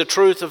embracing the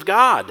truth of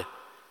God.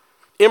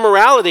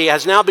 Immorality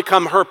has now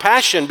become her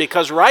passion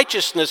because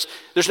righteousness,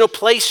 there's no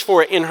place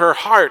for it in her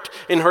heart,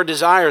 in her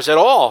desires at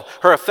all.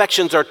 Her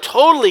affections are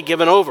totally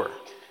given over.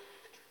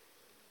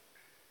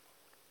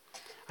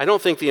 I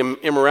don't think the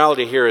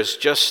immorality here is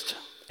just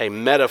a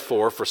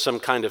metaphor for some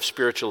kind of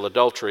spiritual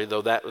adultery,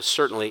 though that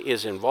certainly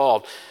is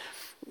involved.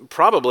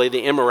 Probably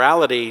the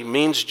immorality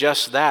means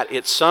just that.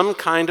 It's some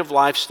kind of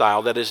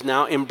lifestyle that is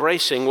now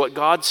embracing what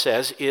God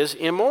says is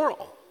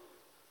immoral.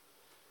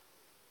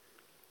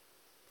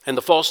 And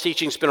the false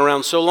teaching's been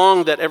around so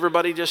long that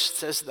everybody just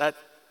says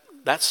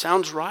that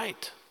sounds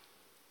right.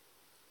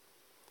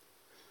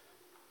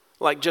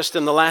 Like just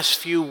in the last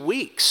few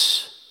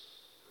weeks,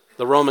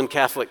 the Roman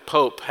Catholic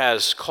Pope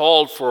has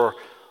called for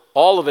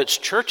all of its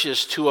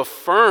churches to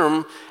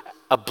affirm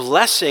a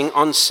blessing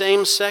on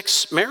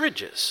same-sex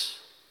marriages.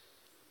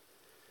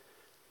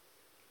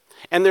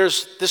 And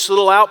there's this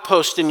little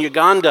outpost in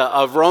Uganda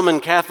of Roman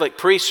Catholic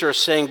priests who are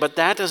saying, but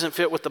that doesn't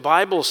fit what the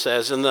Bible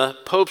says. And the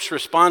Pope's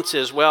response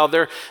is, well,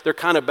 they're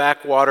kind of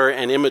backwater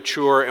and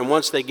immature, and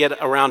once they get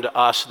around to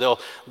us,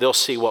 they'll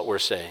see what we're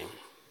saying.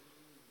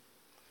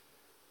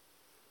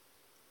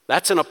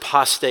 That's an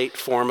apostate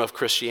form of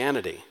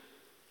Christianity.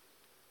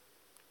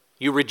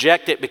 You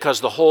reject it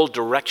because the whole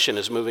direction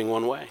is moving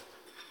one way.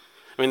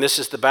 I mean, this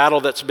is the battle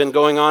that's been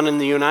going on in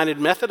the United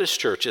Methodist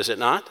Church, is it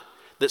not?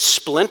 That's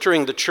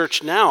splintering the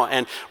church now,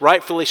 and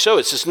rightfully so.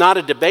 This is not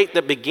a debate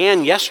that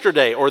began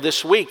yesterday or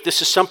this week. This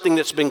is something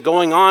that's been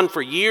going on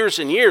for years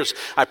and years.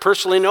 I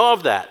personally know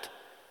of that.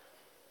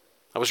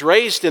 I was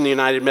raised in the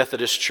United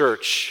Methodist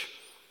Church,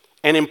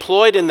 and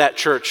employed in that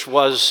church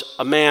was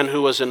a man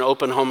who was an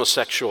open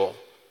homosexual,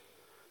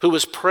 who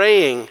was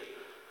preying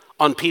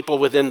on people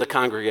within the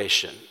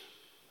congregation.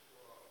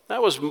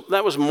 That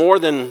was more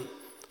than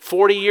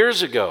 40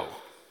 years ago.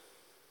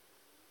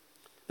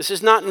 This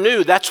is not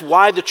new. That's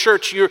why the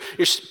church, your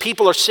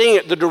people are seeing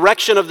it. The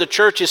direction of the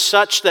church is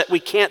such that we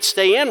can't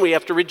stay in. We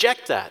have to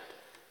reject that.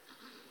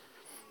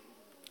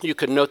 You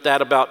could note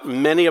that about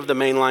many of the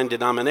mainline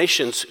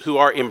denominations who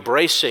are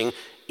embracing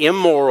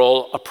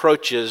immoral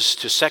approaches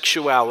to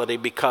sexuality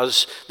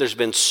because there's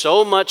been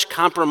so much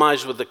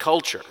compromise with the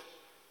culture.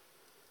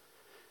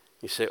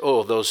 You say,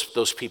 oh,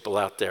 those people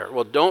out there.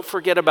 Well, don't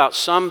forget about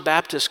some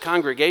Baptist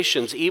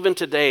congregations, even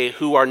today,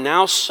 who are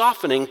now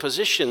softening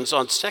positions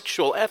on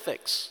sexual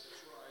ethics.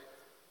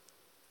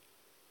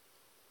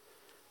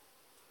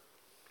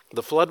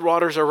 The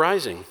floodwaters are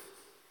rising.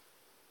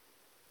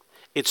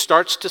 It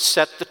starts to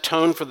set the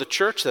tone for the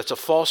church. That's a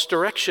false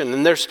direction.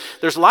 And there's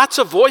lots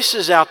of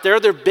voices out there.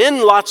 There have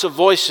been lots of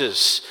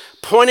voices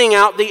pointing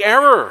out the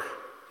error.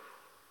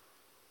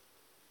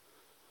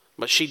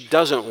 But she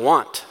doesn't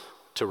want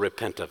to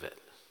repent of it.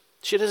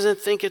 She doesn't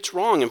think it's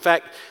wrong. In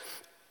fact,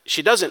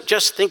 she doesn't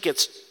just think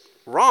it's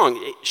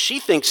wrong. She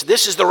thinks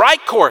this is the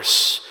right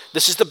course.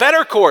 This is the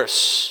better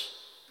course.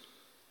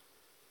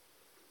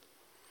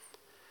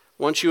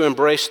 Once you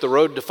embrace the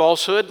road to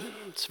falsehood,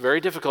 it's very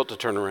difficult to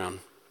turn around.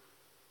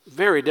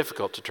 Very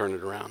difficult to turn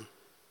it around.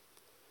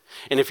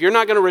 And if you're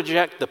not going to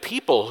reject the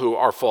people who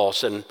are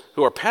false and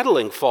who are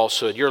peddling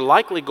falsehood, you're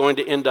likely going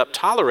to end up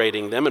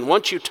tolerating them. And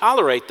once you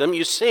tolerate them,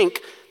 you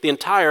sink the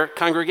entire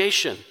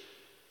congregation.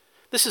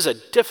 This is a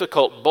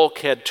difficult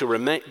bulkhead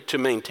to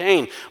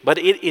maintain, but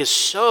it is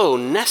so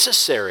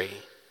necessary.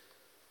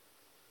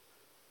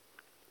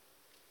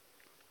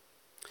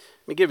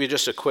 Let me give you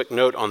just a quick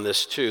note on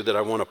this too that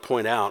I want to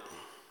point out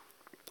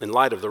in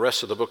light of the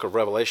rest of the book of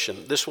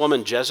Revelation. This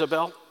woman,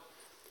 Jezebel,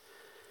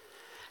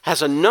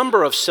 has a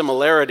number of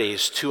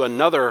similarities to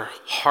another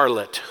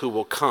harlot who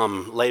will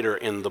come later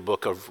in the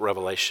book of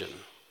Revelation,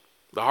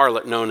 the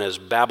harlot known as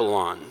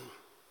Babylon.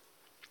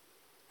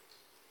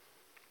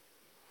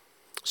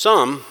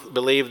 Some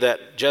believe that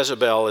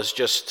Jezebel is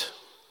just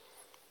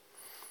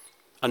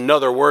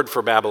another word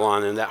for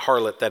Babylon and that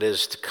harlot that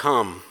is to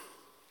come.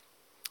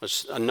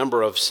 There's a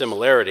number of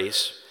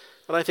similarities,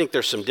 but I think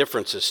there's some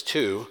differences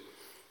too.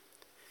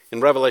 In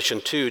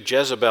Revelation 2,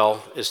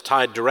 Jezebel is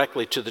tied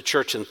directly to the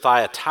church in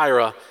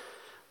Thyatira,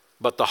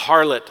 but the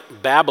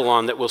harlot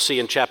Babylon that we'll see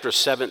in chapters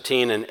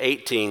 17 and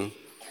 18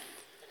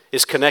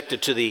 is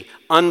connected to the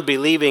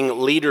unbelieving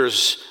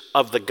leaders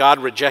of the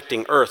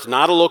God-rejecting earth,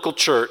 not a local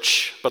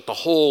church, but the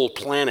whole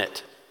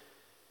planet.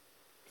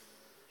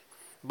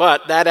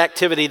 But that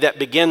activity that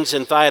begins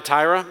in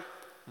Thyatira,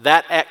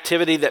 that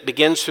activity that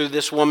begins through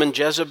this woman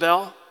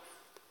Jezebel,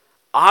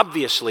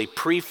 obviously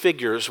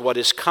prefigures what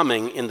is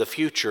coming in the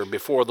future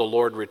before the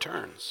Lord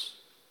returns.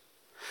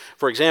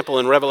 For example,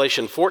 in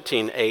Revelation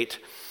 14:8,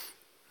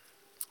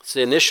 it's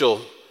the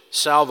initial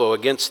salvo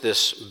against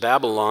this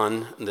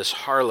Babylon, this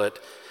harlot.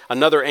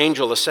 Another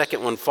angel, a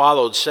second one,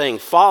 followed, saying,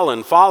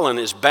 "Fallen, fallen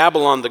is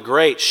Babylon the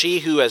Great, she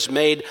who has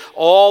made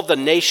all the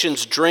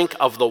nations drink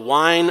of the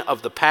wine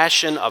of the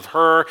passion of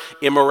her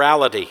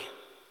immorality."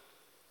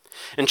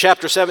 And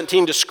chapter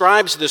 17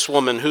 describes this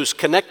woman who's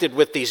connected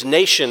with these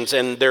nations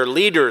and their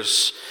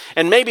leaders.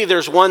 And maybe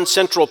there's one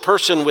central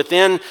person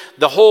within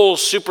the whole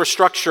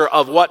superstructure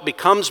of what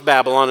becomes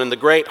Babylon and the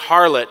great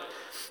harlot.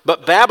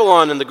 But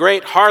Babylon and the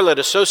great harlot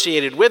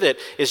associated with it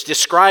is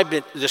described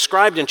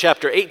in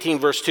chapter 18,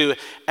 verse 2,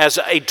 as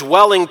a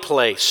dwelling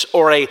place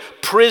or a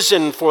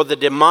prison for the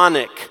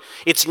demonic.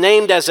 It's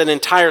named as an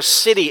entire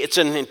city. It's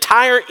an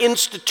entire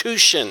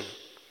institution.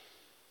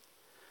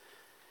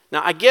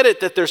 Now, I get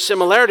it that there's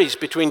similarities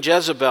between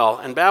Jezebel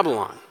and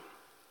Babylon.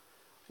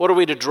 What are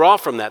we to draw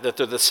from that? That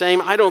they're the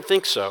same? I don't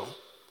think so.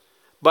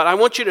 But I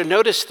want you to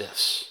notice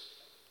this.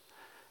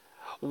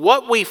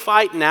 What we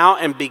fight now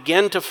and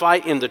begin to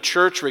fight in the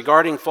church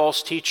regarding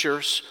false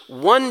teachers,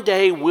 one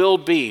day will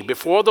be,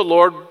 before the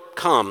Lord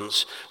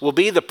comes, will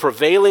be the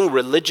prevailing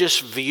religious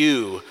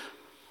view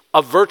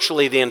of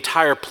virtually the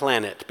entire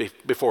planet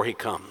before he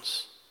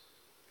comes.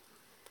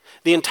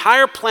 The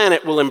entire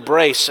planet will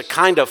embrace a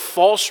kind of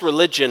false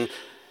religion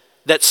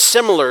that's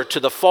similar to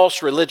the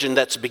false religion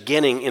that's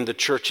beginning in the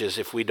churches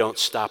if we don't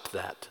stop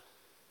that.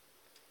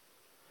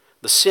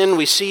 The sin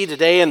we see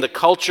today in the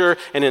culture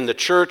and in the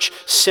church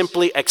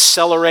simply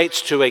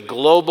accelerates to a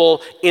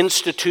global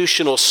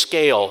institutional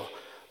scale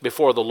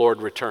before the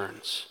Lord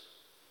returns.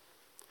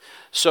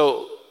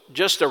 So,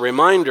 just a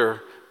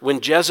reminder,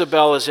 when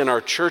Jezebel is in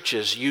our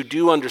churches, you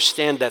do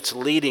understand that's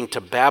leading to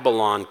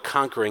Babylon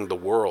conquering the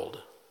world.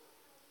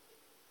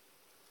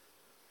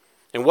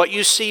 And what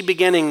you see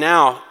beginning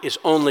now is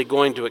only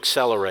going to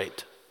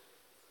accelerate.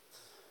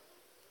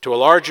 To a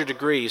larger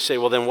degree, you say,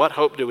 well, then what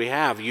hope do we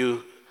have?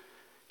 You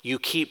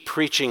keep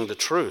preaching the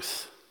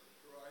truth.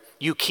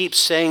 You keep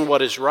saying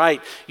what is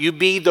right. You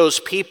be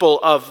those people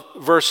of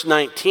verse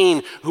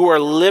 19 who are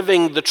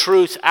living the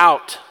truth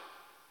out.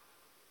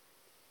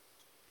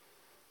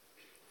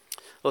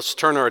 Let's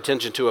turn our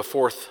attention to a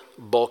fourth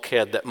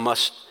bulkhead that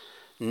must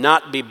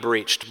not be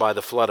breached by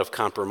the flood of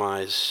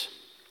compromise.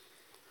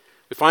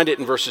 We find it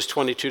in verses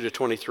 22 to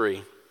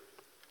 23.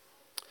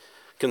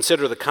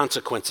 Consider the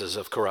consequences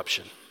of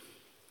corruption.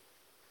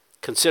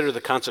 Consider the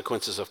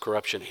consequences of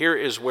corruption. Here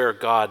is where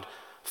God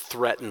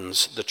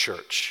threatens the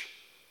church.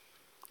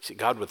 You see,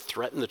 God would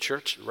threaten the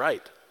church?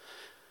 Right.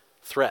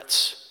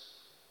 Threats.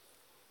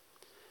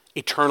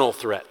 Eternal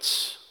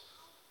threats.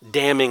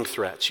 Damning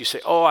threats. You say,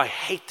 oh, I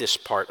hate this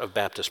part of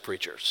Baptist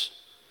preachers.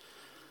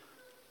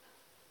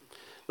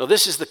 No,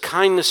 this is the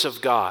kindness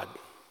of God.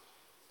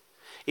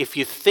 If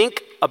you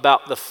think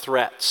about the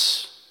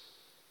threats,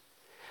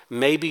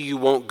 maybe you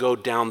won't go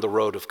down the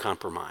road of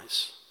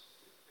compromise.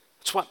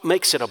 That's what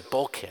makes it a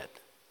bulkhead.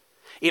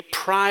 It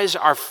pries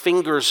our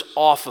fingers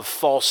off of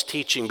false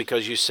teaching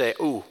because you say,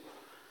 ooh,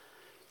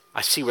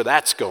 I see where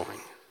that's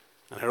going,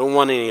 and I don't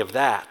want any of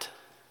that.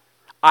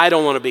 I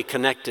don't want to be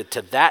connected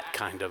to that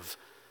kind of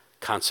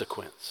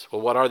consequence.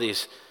 Well, what are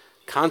these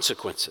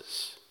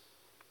consequences?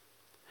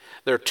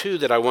 There are two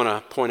that I want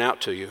to point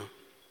out to you.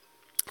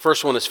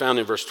 First one is found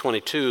in verse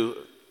 22.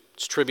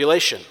 It's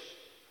tribulation.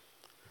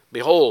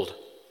 Behold,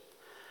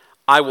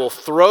 I will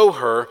throw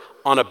her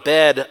on a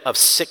bed of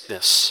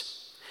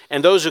sickness,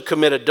 and those who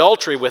commit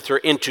adultery with her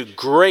into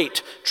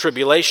great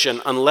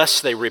tribulation, unless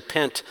they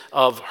repent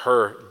of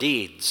her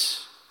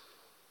deeds.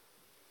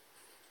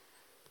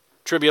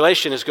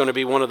 Tribulation is going to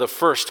be one of the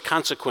first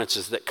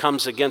consequences that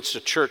comes against a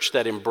church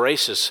that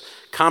embraces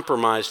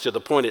compromise to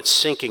the point it's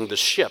sinking the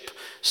ship,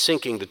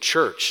 sinking the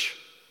church.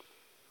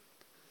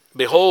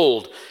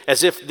 Behold,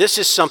 as if this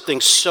is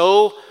something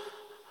so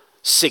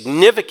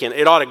significant,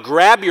 it ought to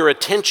grab your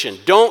attention.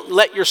 Don't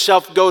let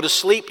yourself go to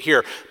sleep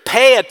here.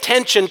 Pay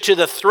attention to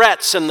the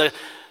threats and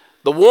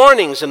the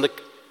warnings and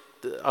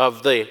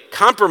of the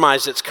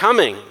compromise that's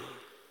coming.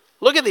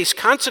 Look at these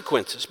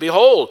consequences.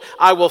 Behold,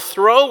 I will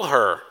throw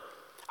her.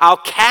 I'll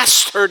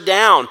cast her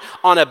down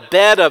on a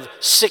bed of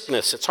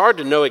sickness. It's hard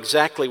to know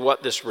exactly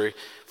what this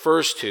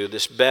refers to,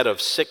 this bed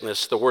of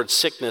sickness. The word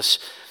sickness,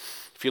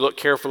 if you look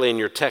carefully in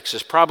your text,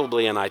 is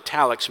probably in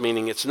italics,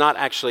 meaning it's not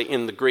actually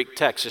in the Greek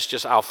text. It's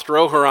just, I'll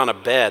throw her on a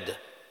bed.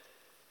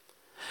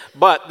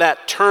 But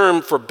that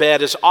term for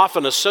bed is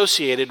often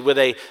associated with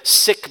a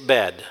sick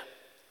bed.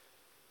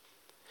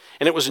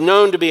 And it was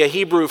known to be a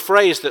Hebrew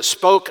phrase that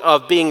spoke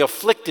of being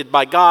afflicted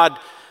by God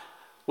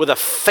with a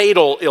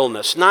fatal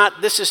illness.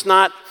 This is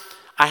not,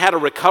 I had a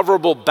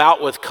recoverable bout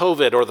with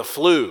COVID or the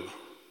flu.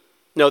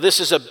 No,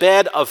 this is a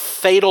bed of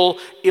fatal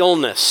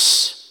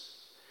illness.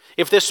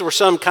 If this were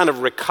some kind of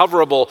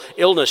recoverable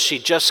illness, she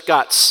just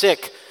got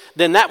sick,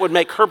 then that would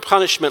make her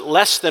punishment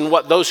less than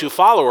what those who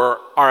follow her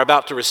are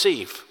about to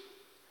receive.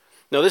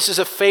 No, this is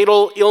a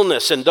fatal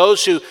illness, and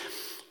those who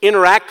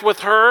interact with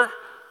her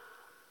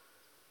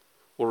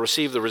will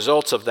receive the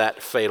results of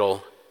that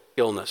fatal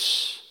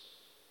illness.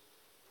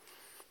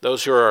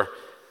 Those who are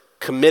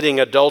committing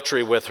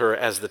adultery with her,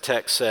 as the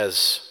text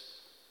says,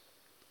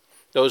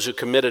 those who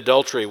commit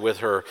adultery with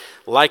her,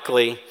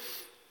 likely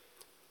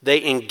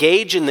they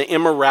engage in the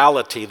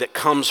immorality that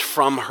comes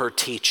from her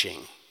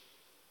teaching.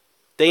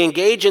 They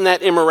engage in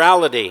that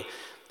immorality,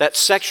 that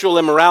sexual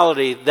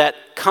immorality that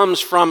comes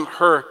from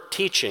her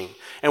teaching.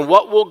 And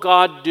what will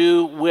God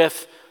do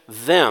with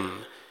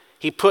them?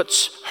 He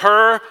puts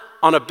her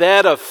on a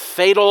bed of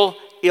fatal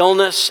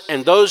illness,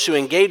 and those who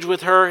engage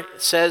with her,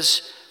 it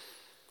says,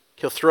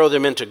 He'll throw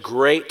them into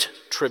great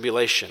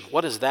tribulation.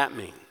 What does that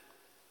mean?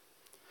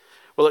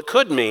 Well, it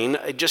could mean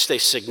just a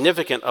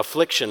significant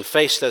affliction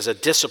faced as a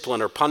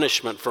discipline or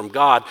punishment from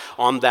God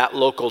on that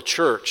local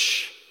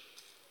church.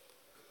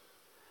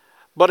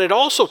 But it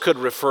also could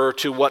refer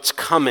to what's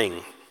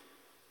coming.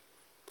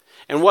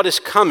 And what is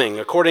coming,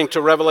 according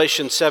to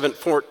Revelation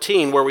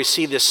 7:14, where we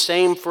see this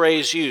same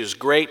phrase used,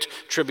 great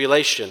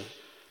tribulation.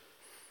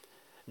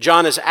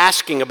 John is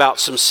asking about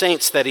some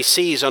saints that he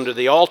sees under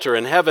the altar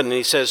in heaven, and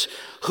he says,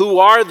 who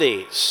are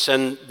these?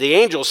 And the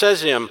angel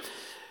says to him,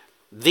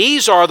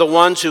 these are the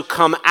ones who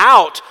come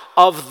out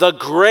of the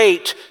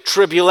great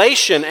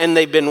tribulation, and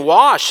they've been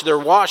washed. They're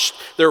washed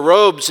their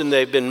robes, and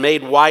they've been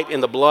made white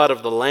in the blood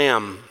of the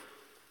Lamb.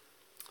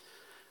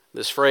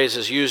 This phrase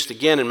is used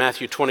again in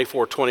Matthew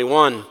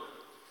 24:21.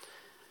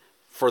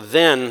 For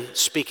then,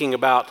 speaking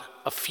about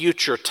a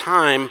future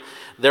time,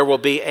 there will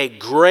be a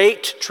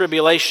great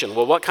tribulation.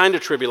 Well, what kind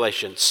of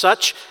tribulation?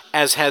 Such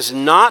as has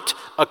not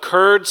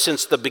occurred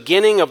since the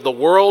beginning of the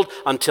world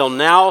until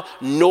now,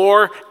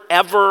 nor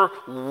ever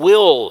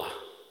will.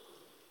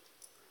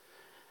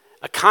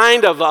 A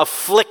kind of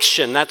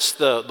affliction, that's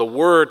the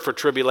word for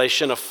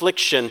tribulation,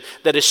 affliction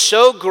that is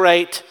so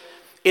great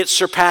it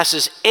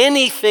surpasses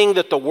anything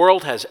that the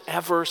world has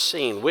ever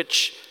seen,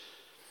 which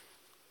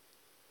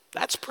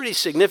that's pretty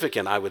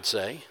significant, I would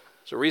say.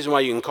 There's a reason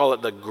why you can call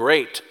it the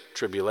Great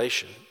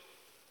Tribulation.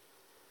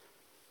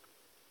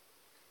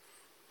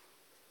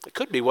 It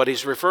could be what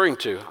he's referring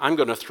to. I'm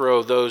going to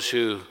throw those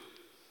who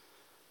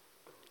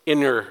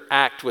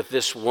interact with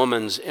this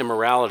woman's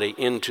immorality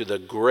into the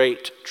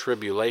Great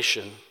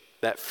Tribulation,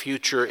 that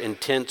future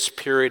intense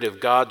period of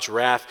God's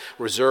wrath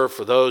reserved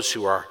for those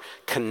who are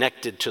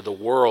connected to the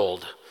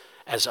world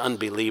as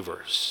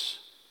unbelievers.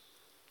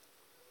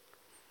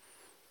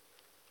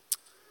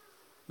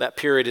 That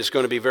period is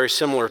going to be very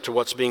similar to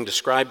what's being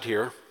described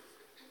here.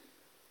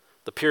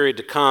 The period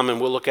to come,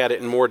 and we'll look at it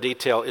in more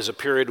detail, is a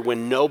period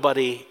when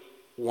nobody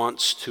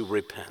wants to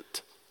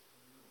repent.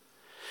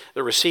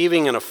 They're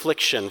receiving an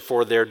affliction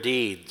for their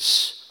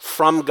deeds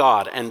from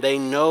God, and they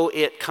know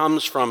it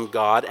comes from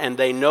God, and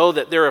they know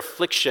that their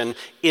affliction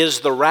is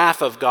the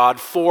wrath of God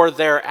for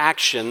their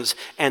actions,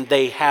 and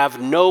they have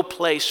no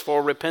place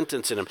for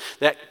repentance in them.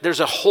 That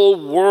there's a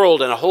whole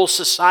world and a whole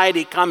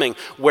society coming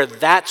where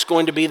that's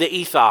going to be the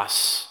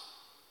ethos.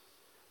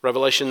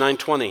 Revelation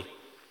 9:20.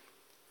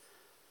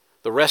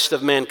 The rest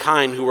of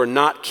mankind who were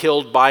not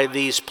killed by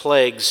these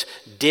plagues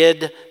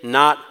did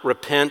not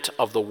repent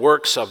of the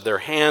works of their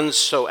hands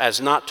so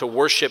as not to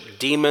worship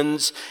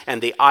demons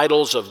and the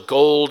idols of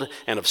gold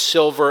and of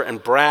silver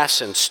and brass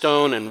and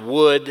stone and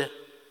wood.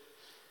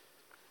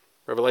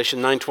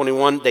 Revelation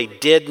 9:21, they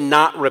did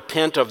not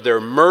repent of their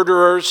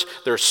murderers,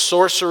 their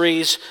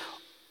sorceries,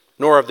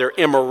 nor of their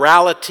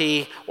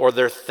immorality or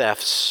their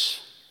thefts.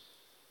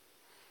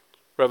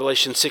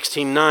 Revelation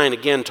 16:9,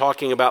 again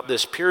talking about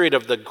this period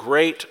of the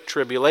great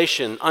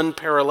tribulation,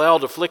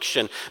 unparalleled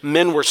affliction.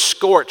 Men were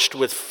scorched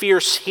with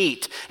fierce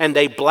heat, and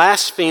they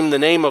blasphemed the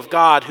name of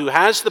God, who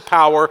has the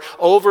power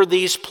over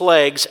these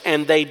plagues,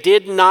 and they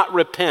did not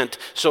repent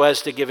so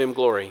as to give him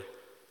glory.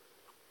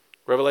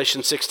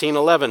 Revelation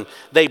 16:11,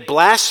 they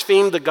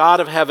blasphemed the God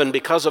of heaven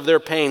because of their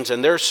pains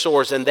and their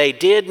sores, and they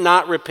did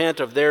not repent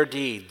of their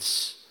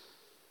deeds.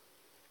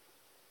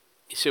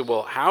 You say,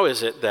 well, how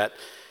is it that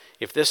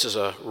if this is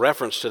a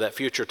reference to that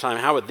future time,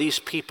 how would these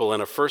people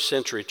in a first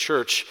century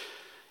church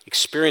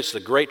experience the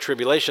great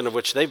tribulation of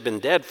which they've been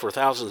dead for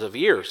thousands of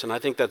years? And I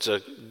think that's a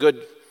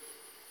good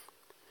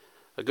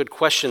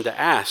question to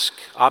ask.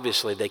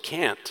 Obviously, they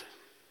can't.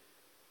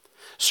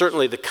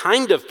 Certainly, the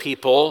kind of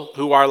people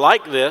who are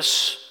like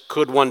this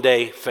could one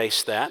day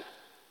face that.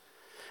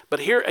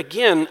 But here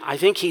again, I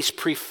think he's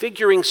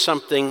prefiguring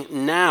something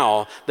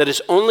now that is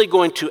only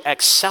going to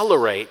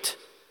accelerate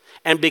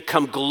and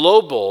become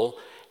global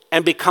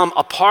and become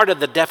a part of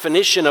the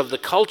definition of the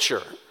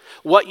culture.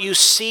 What you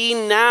see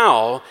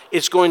now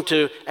is going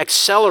to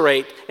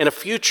accelerate in a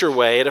future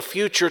way, at a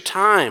future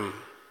time.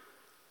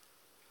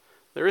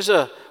 There is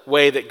a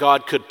way that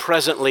God could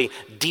presently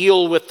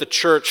deal with the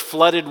church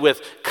flooded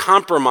with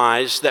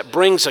compromise that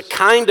brings a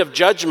kind of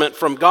judgment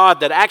from God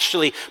that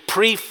actually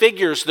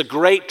prefigures the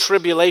great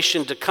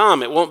tribulation to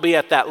come. It won't be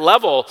at that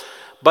level,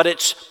 but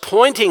it's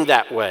pointing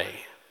that way.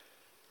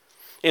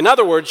 In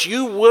other words,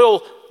 you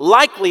will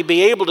likely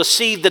be able to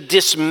see the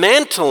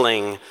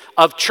dismantling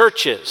of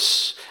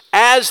churches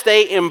as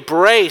they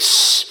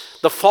embrace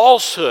the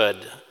falsehood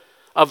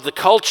of the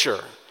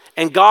culture,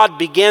 and God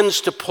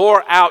begins to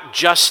pour out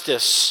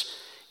justice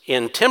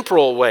in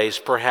temporal ways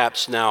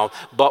perhaps now,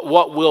 but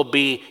what will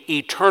be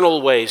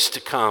eternal ways to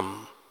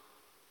come.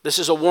 This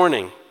is a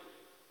warning.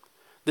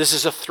 This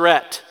is a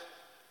threat.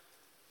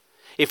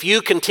 If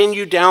you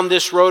continue down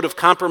this road of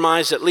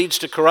compromise that leads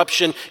to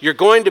corruption, you're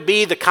going to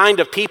be the kind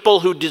of people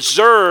who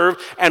deserve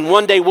and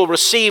one day will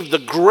receive the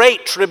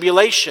great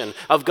tribulation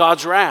of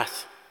God's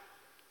wrath.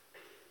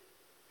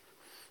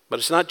 But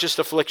it's not just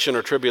affliction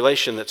or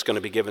tribulation that's going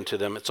to be given to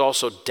them, it's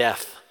also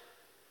death.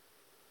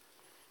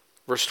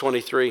 Verse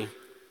 23,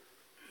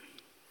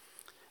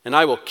 and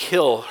I will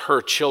kill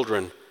her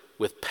children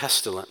with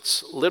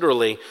pestilence.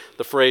 Literally,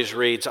 the phrase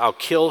reads, I'll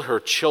kill her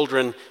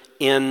children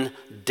in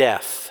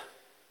death.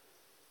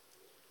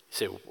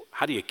 You say,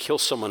 how do you kill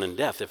someone in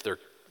death? If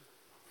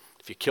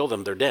you kill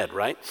them, they're dead,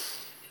 right?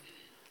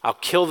 I'll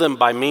kill them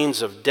by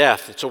means of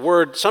death. It's a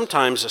word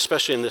sometimes,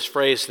 especially in this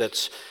phrase,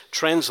 that's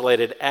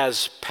translated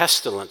as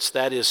pestilence.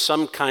 That is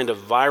some kind of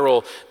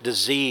viral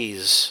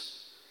disease.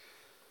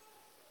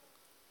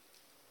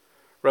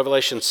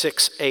 Revelation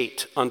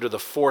 6:8, under the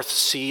fourth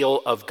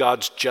seal of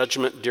God's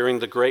judgment during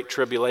the Great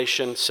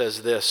Tribulation,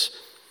 says this,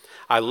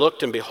 I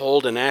looked, and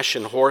behold, an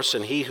ashen horse,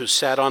 and he who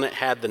sat on it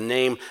had the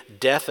name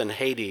Death, and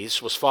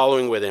Hades was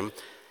following with him.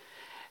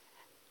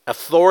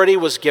 Authority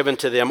was given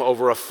to them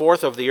over a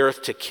fourth of the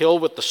earth to kill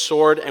with the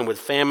sword and with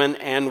famine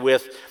and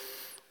with,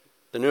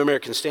 the New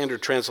American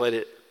Standard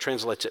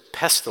translates it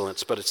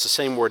pestilence, but it's the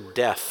same word,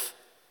 death.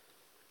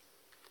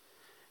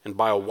 And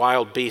by a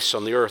wild beast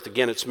on the earth.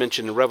 Again, it's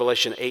mentioned in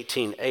Revelation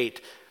 18:8.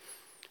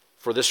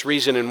 For this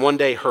reason, in one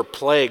day her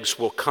plagues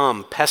will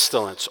come,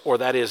 pestilence, or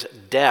that is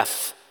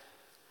death,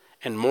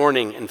 and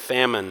mourning and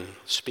famine,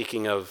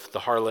 speaking of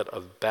the harlot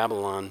of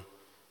Babylon.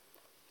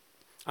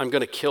 I'm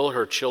going to kill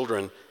her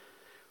children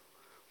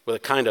with a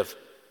kind of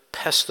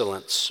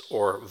pestilence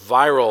or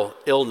viral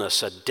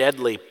illness, a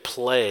deadly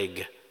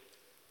plague,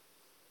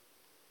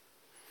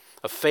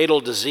 a fatal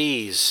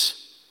disease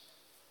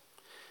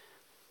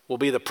will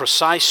be the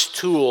precise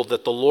tool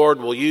that the Lord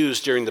will use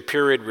during the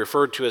period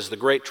referred to as the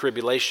Great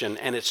Tribulation,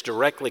 and it's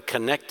directly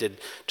connected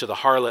to the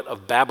harlot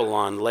of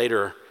Babylon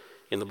later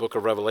in the book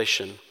of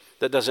Revelation.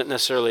 That doesn't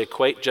necessarily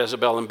equate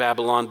Jezebel and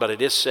Babylon, but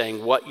it is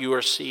saying what you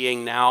are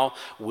seeing now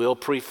will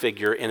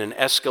prefigure in an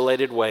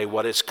escalated way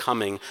what is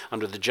coming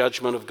under the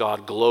judgment of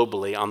God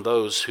globally on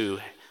those who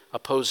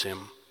oppose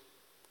him.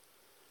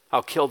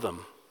 I'll kill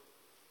them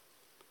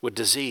with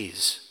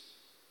disease.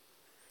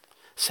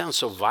 Sounds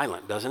so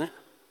violent, doesn't it?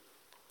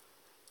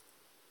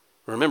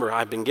 Remember,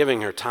 I've been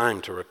giving her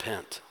time to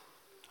repent.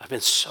 I've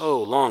been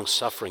so long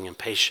suffering and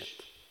patient.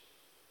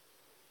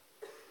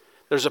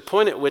 There's a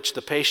point at which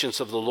the patience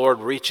of the Lord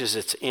reaches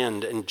its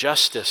end, and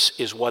justice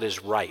is what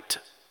is right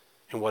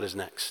and what is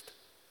next.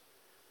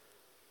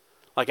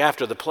 Like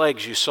after the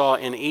plagues you saw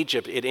in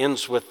Egypt, it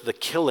ends with the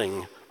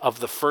killing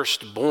of the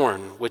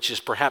firstborn, which is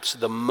perhaps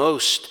the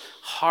most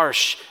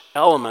harsh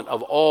element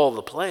of all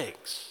the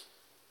plagues.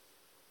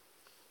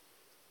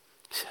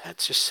 That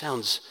just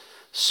sounds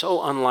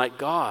so unlike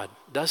God,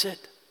 does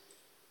it?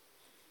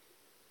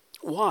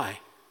 Why?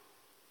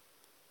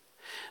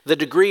 The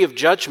degree of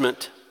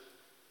judgment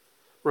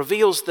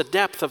reveals the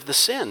depth of the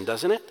sin,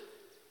 doesn't it?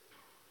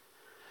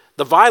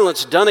 The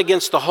violence done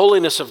against the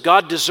holiness of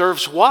God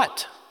deserves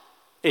what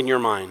in your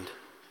mind?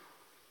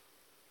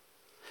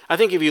 I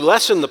think if you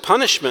lessen the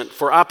punishment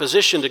for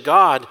opposition to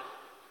God,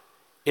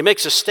 it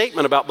makes a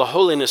statement about the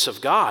holiness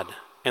of God.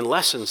 and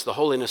lessens the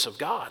holiness of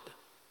God.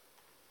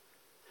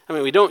 I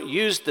mean, we don't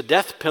use the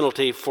death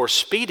penalty for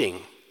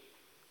speeding.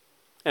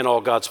 And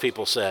all God's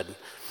people said,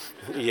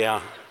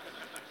 yeah.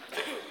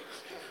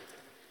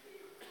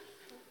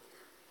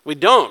 We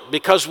don't,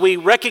 because we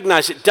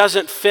recognize it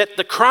doesn't fit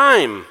the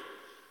crime.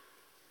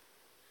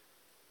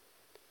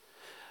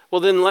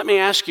 Well, then let me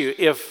ask you,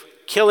 if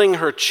killing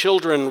her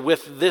children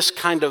with this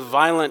kind of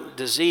violent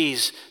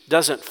disease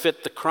doesn't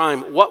fit the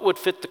crime, what would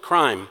fit the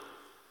crime?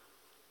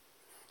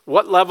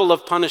 What level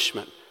of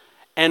punishment?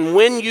 And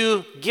when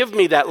you give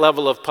me that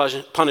level of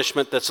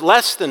punishment that's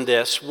less than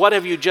this, what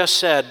have you just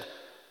said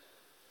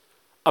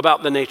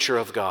about the nature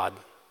of God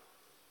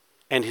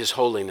and his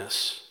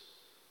holiness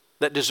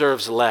that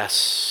deserves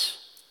less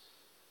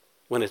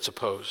when it's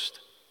opposed?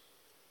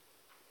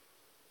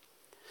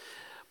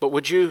 But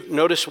would you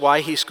notice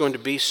why he's going to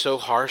be so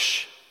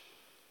harsh?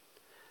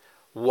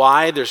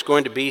 Why there's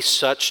going to be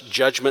such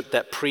judgment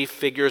that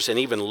prefigures and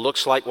even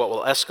looks like what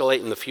will escalate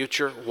in the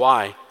future?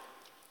 Why?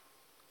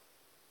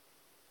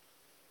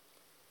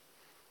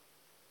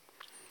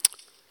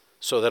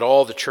 So that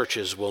all the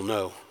churches will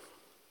know.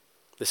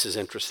 This is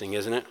interesting,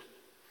 isn't it?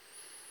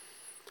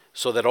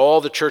 So that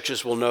all the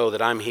churches will know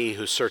that I'm he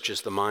who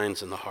searches the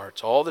minds and the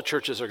hearts. All the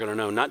churches are going to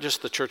know, not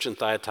just the church in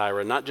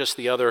Thyatira, not just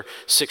the other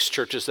 6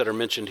 churches that are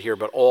mentioned here,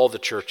 but all the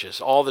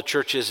churches. All the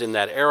churches in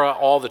that era,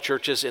 all the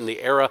churches in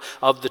the era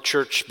of the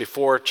church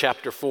before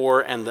chapter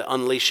 4 and the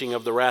unleashing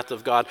of the wrath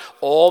of God.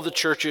 All the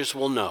churches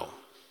will know.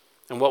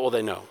 And what will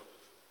they know?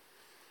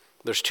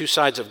 There's 2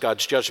 sides of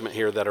God's judgment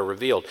here that are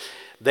revealed.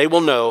 They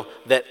will know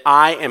that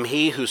I am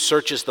he who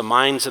searches the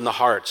minds and the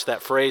hearts.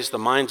 That phrase, the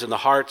minds and the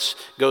hearts,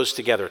 goes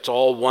together. It's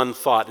all one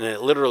thought, and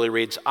it literally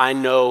reads, I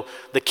know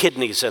the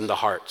kidneys and the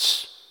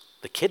hearts.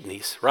 The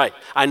kidneys, right.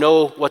 I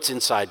know what's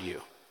inside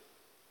you.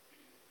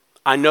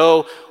 I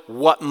know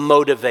what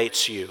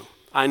motivates you.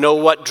 I know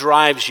what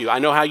drives you. I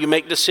know how you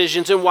make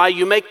decisions and why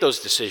you make those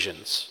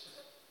decisions.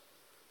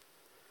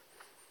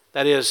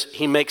 That is,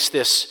 he makes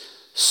this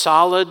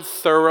solid,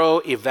 thorough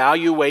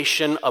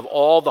evaluation of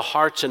all the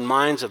hearts and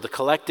minds of the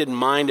collected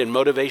mind and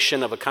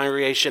motivation of a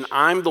congregation.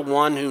 I'm the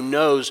one who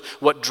knows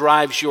what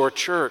drives your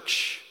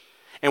church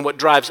and what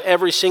drives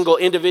every single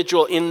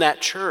individual in that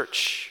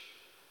church.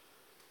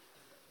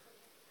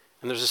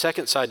 And there's a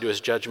second side to his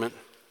judgment.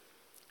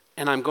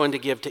 And I'm going to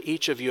give to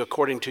each of you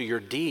according to your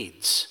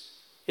deeds.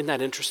 Isn't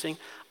that interesting?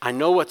 I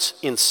know what's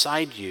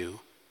inside you,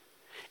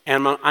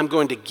 and I'm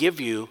going to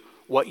give you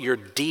what your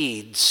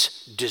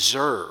deeds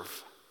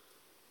deserve.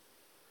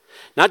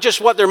 Not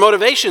just what their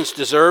motivations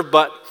deserve,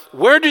 but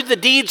where do the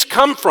deeds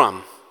come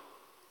from?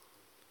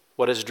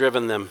 What has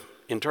driven them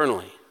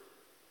internally?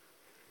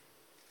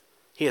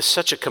 He has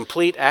such a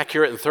complete,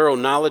 accurate, and thorough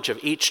knowledge of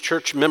each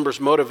church member's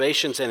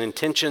motivations and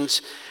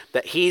intentions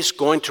that he's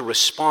going to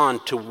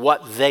respond to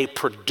what they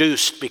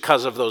produced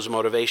because of those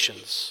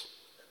motivations.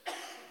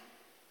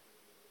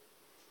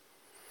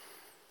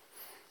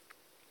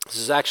 This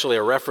is actually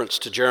a reference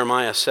to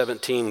Jeremiah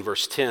 17,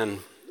 verse 10.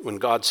 When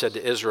God said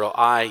to Israel,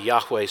 I,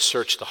 Yahweh,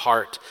 search the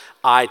heart,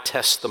 I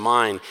test the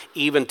mind,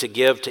 even to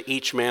give to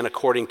each man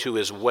according to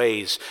his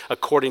ways,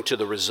 according to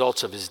the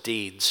results of his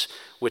deeds,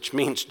 which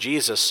means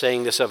Jesus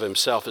saying this of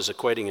himself is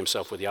equating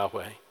himself with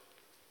Yahweh.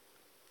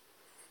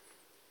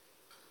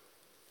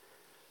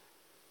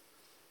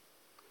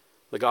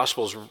 The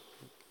Gospels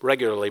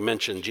regularly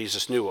mention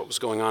Jesus knew what was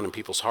going on in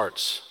people's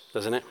hearts,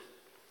 doesn't it?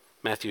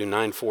 Matthew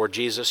 9:4,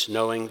 Jesus,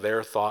 knowing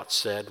their thoughts,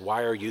 said,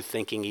 why are you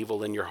thinking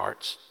evil in your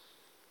hearts?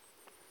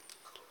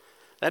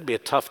 That'd be a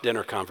tough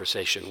dinner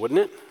conversation, wouldn't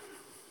it?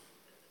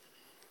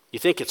 You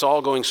think it's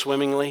all going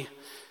swimmingly,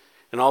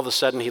 and all of a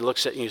sudden he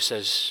looks at you and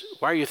says,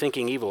 why are you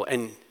thinking evil?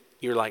 And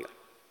you're like,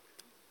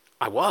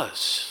 I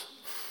was.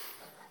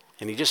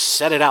 And he just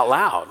said it out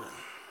loud. You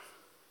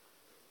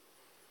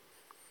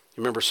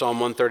remember Psalm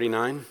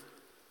 139?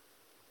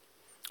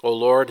 O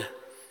Lord,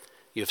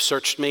 you have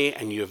searched me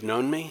and you have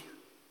known me.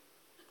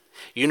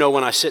 You know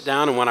when I sit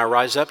down and when I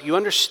rise up. You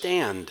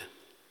understand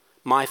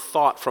my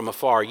thought from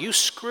afar. You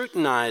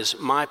scrutinize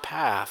my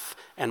path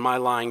and my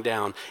lying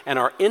down and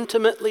are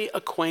intimately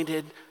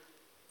acquainted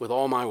with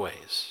all my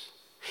ways.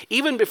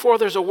 Even before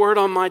there's a word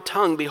on my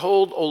tongue,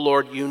 behold, O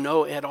Lord, you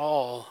know it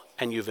all,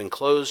 and you've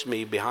enclosed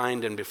me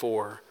behind and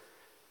before.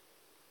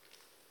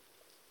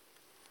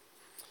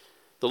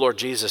 The Lord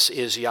Jesus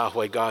is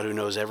Yahweh, God who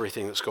knows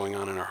everything that's going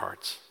on in our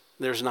hearts.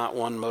 There's not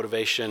one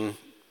motivation,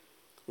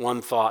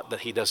 one thought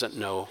that he doesn't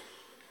know.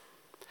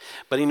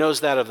 But he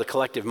knows that of the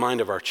collective mind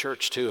of our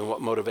church too, and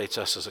what motivates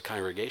us as a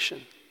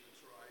congregation.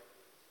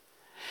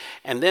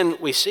 And then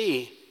we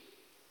see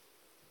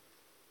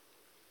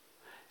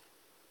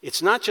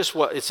it's not just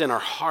what it's in our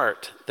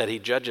heart that he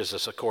judges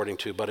us according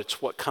to, but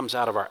it's what comes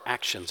out of our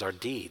actions, our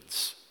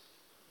deeds.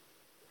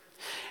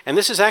 And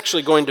this is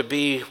actually going to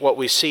be what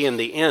we see in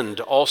the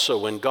end also.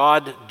 When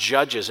God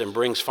judges and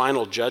brings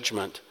final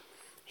judgment,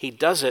 he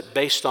does it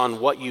based on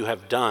what you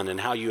have done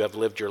and how you have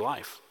lived your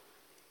life.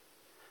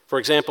 For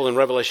example, in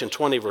Revelation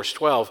 20, verse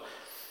 12,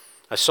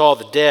 I saw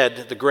the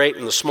dead, the great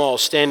and the small,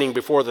 standing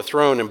before the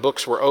throne, and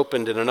books were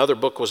opened, and another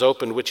book was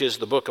opened, which is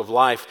the book of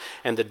life.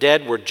 And the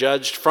dead were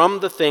judged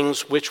from the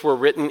things which were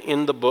written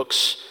in the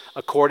books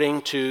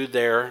according to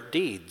their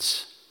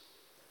deeds.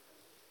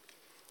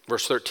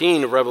 Verse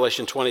 13 of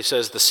Revelation 20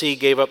 says, the sea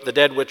gave up the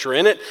dead which were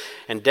in it,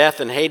 and death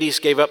and Hades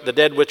gave up the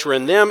dead which were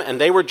in them,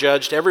 and they were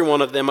judged, every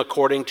one of them,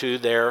 according to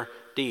their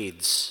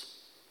deeds.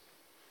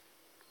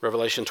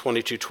 Revelation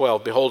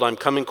 22:12, behold, I'm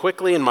coming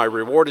quickly, and my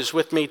reward is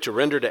with me to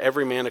render to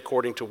every man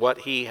according to what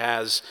he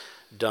has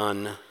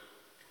done. You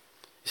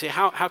see,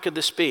 how could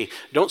this be?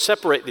 Don't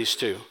separate these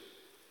two.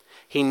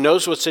 He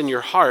knows what's in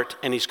your heart,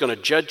 and he's going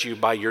to judge you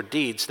by your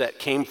deeds that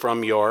came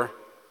from your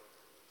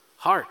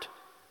heart.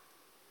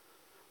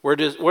 Where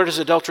does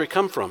adultery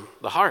come from?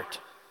 The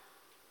heart.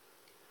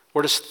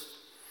 Where does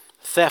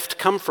theft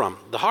come from?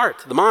 The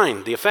heart, the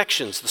mind, the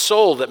affections, the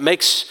soul that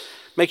makes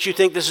you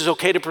think this is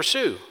okay to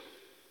pursue.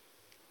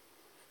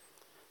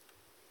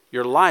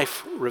 Your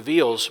life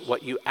reveals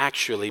what you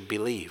actually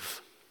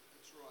believe.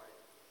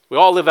 We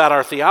all live out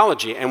our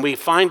theology, and we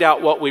find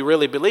out what we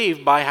really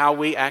believe by how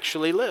we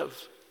actually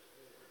live.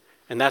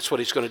 And that's what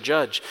he's going to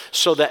judge,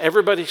 so that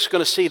everybody's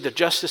going to see the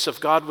justice of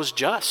God was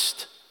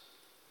just.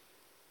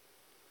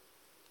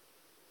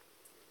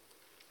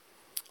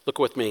 Look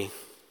with me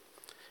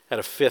at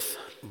a fifth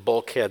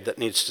bulkhead that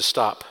needs to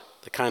stop,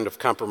 the kind of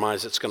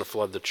compromise that's going to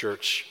flood the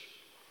church.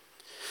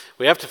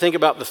 We have to think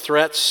about the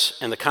threats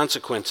and the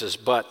consequences,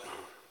 but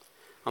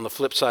on the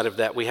flip side of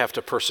that, we have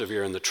to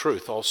persevere in the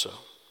truth also.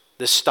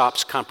 This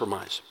stops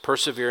compromise.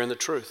 Persevere in the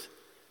truth.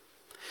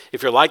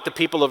 If you're like the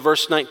people of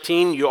verse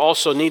 19, you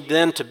also need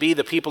then to be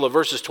the people of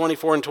verses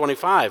 24 and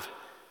 25.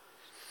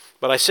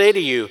 But I say to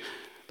you,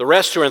 the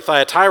rest who are in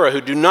Thyatira, who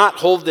do not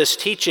hold this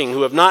teaching,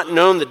 who have not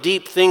known the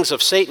deep things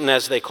of Satan,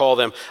 as they call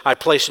them, I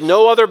place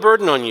no other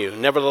burden on you.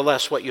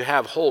 Nevertheless, what you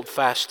have, hold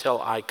fast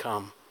till I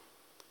come.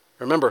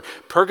 Remember,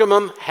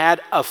 Pergamum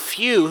had a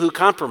few who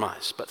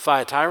compromised, but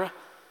Thyatira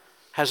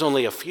has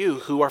only a few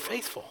who are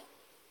faithful.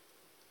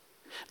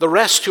 The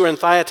rest who are in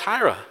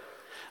Thyatira,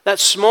 that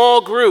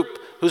small group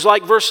who's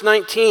like verse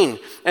 19,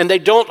 and they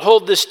don't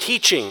hold this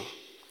teaching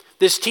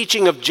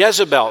of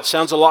Jezebel. It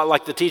sounds a lot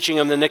like the teaching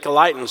of the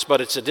Nicolaitans,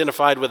 but it's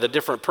identified with a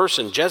different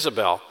person,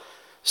 Jezebel.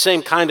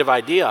 Same kind of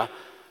idea.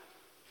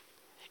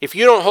 If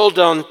you don't hold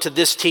on to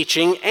this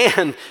teaching,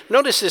 and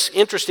notice this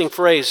interesting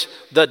phrase,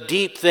 the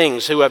deep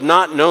things, who have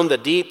not known the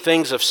deep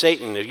things of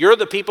Satan. If you're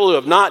the people who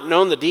have not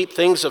known the deep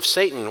things of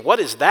Satan, what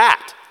is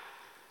that?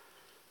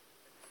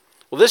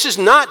 Well, this is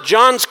not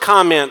John's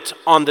comment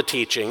on the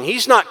teaching.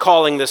 He's not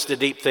calling this the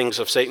deep things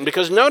of Satan,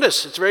 because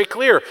notice, it's very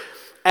clear,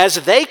 as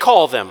they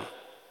call them.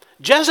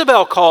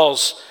 Jezebel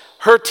calls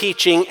her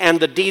teaching and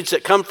the deeds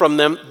that come from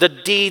them,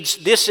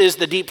 this is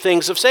the deep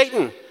things of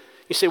Satan.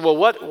 You say, well,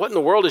 what in the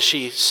world is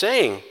she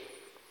saying?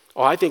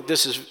 Oh, I think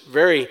this is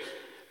very,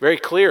 very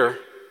clear.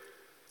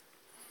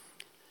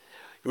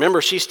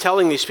 Remember, she's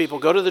telling these people,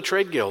 go to the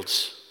trade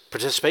guilds,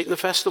 participate in the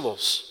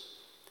festivals.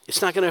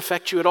 It's not going to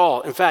affect you at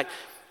all. In fact,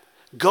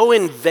 go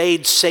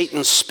invade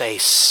Satan's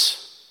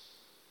space.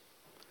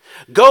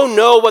 Go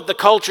know what the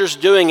culture's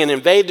doing and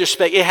invade their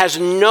space. It has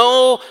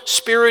no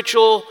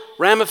spiritual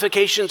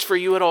ramifications for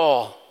you at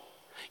all.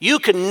 You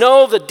can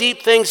know the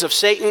deep things of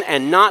Satan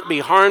and not be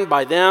harmed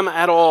by them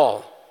at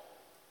all.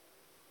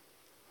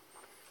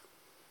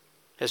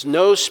 It has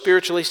no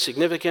spiritually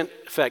significant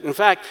effect. In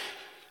fact,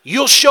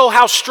 you'll show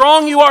how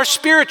strong you are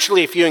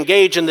spiritually if you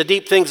engage in the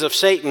deep things of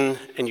Satan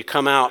and you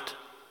come out.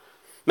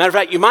 Matter of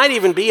fact, you might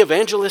even be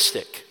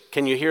evangelistic.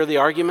 Can you hear the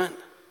argument?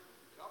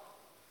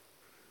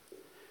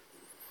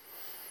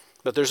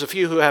 But there's a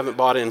few who haven't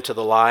bought into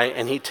the lie,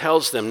 and he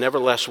tells them,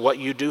 nevertheless, what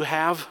you do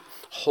have,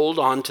 hold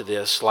on to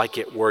this like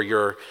it were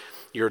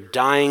your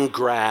dying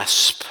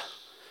grasp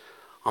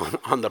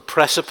on the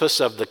precipice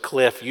of the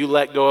cliff. You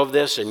let go of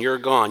this and you're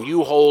gone.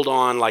 You hold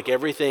on like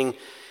everything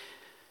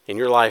in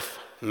your life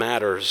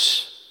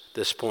matters at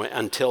this point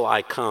until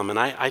I come. And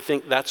I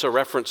think that's a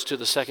reference to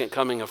the second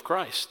coming of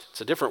Christ.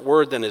 It's a different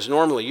word than is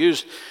normally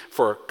used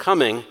for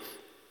coming.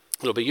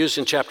 It'll be used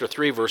in chapter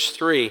 3, verse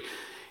 3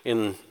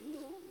 in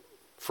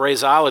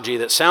phraseology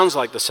that sounds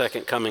like the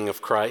second coming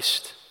of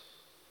Christ.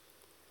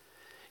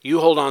 You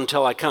hold on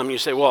until I come. You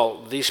say,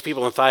 well, these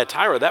people in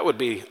Thyatira, that would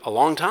be a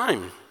long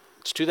time.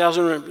 It's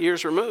 2,000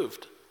 years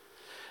removed.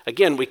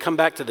 Again, we come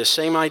back to the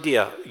same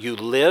idea. You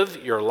live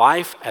your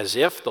life as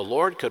if the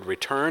Lord could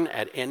return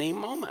at any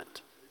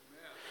moment.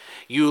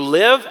 You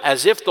live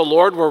as if the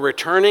Lord were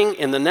returning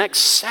in the next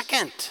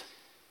second.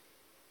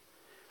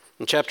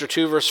 In chapter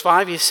 2, verse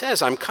 5, he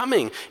says, I'm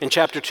coming. In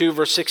chapter 2,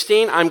 verse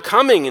 16, I'm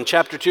coming. In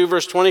chapter 2,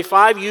 verse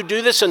 25, you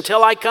do this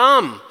until I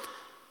come.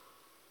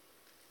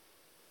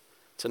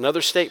 It's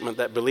another statement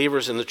that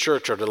believers in the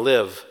church are to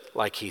live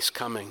like he's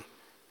coming.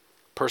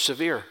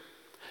 Persevere.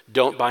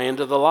 Don't buy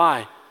into the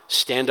lie.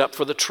 Stand up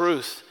for the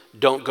truth.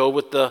 Don't go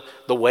with the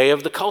way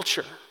of the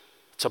culture.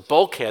 It's a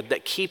bulkhead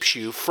that keeps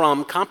you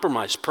from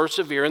compromise.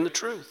 Persevere in the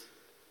truth.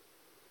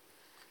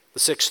 The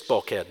sixth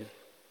bulkhead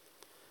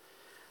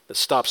that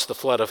stops the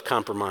flood of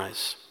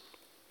compromise.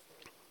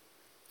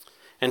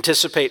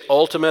 Anticipate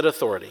ultimate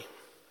authority.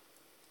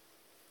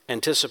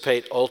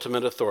 Anticipate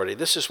ultimate authority.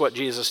 This is what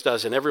Jesus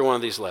does in every one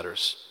of these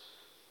letters.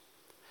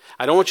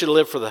 I don't want you to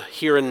live for the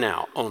here and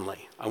now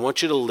only. I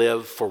want you to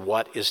live for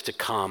what is to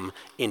come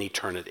in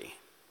eternity.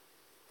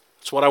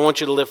 It's what I want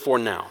you to live for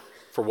now,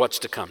 for what's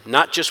to come.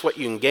 Not just what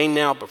you can gain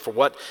now, but for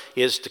what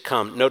is to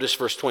come. Notice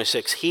verse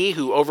 26. He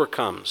who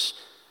overcomes,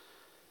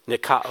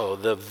 Nikao,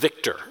 the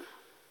victor.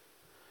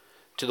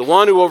 To the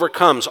one who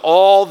overcomes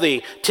all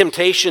the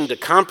temptation to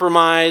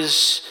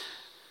compromise,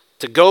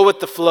 to go with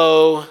the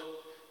flow.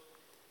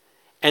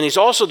 And he's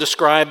also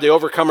described, the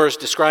overcomer is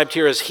described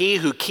here as he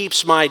who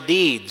keeps my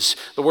deeds.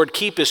 The word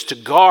keep is to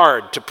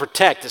guard, to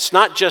protect. It's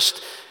not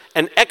just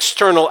an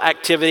external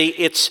activity.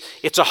 It's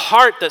a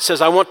heart that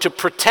says, I want to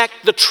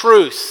protect the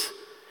truth.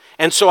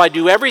 And so I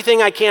do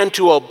everything I can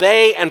to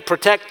obey and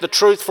protect the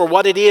truth for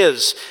what it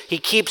is. He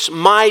keeps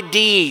my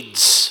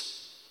deeds.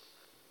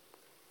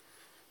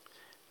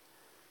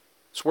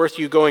 It's worth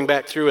you going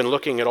back through and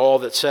looking at all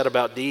that's said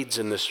about deeds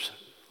in this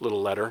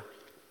little letter.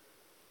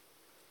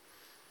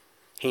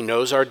 He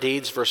knows our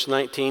deeds, verse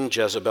 19.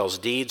 Jezebel's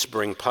deeds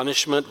bring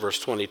punishment, verse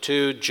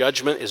 22.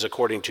 Judgment is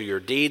according to your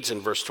deeds,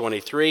 in verse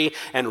 23.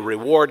 And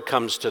reward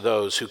comes to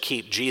those who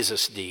keep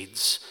Jesus'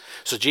 deeds.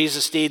 So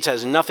Jesus' deeds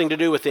has nothing to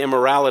do with the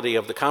immorality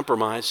of the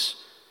compromise.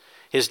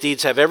 His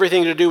deeds have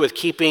everything to do with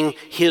keeping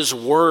his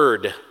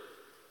word.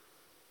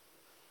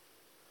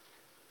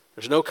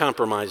 There's no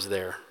compromise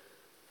there.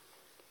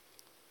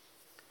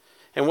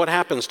 And what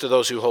happens to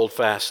those who hold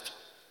fast?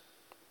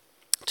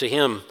 To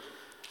him,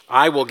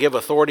 I will give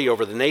authority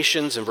over the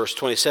nations. In verse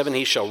 27,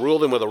 he shall rule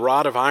them with a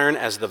rod of iron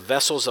as the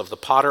vessels of the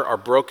potter are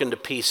broken to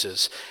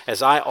pieces,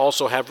 as I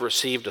also have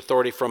received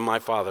authority from my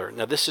Father.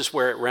 Now this is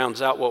where it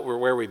rounds out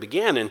where we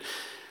began. In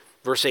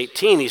verse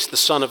 18, he's the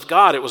Son of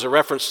God. It was a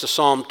reference to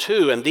Psalm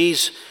 2. And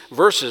these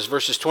verses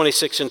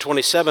 26 and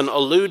 27,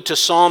 allude to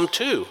Psalm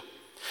 2,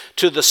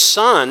 to the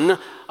Son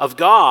of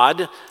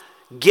God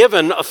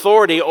given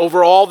authority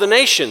over all the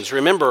nations.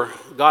 Remember,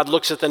 God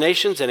looks at the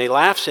nations and he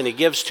laughs and he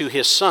gives to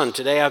his Son.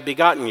 Today I've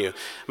begotten you.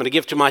 I'm going to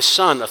give to my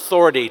Son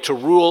authority to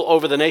rule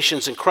over the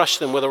nations and crush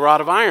them with a rod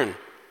of iron.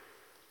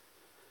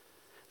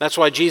 That's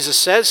why Jesus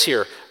says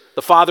here,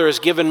 the Father has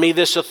given me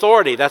this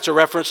authority. That's a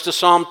reference to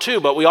Psalm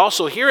 2. But we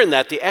also hear in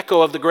that the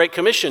echo of the Great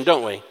Commission,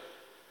 don't we?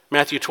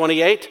 Matthew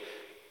 28,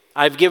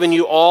 I've given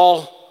you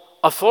all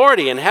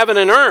authority in heaven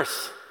and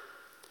earth.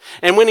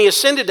 And when he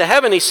ascended to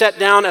heaven, he sat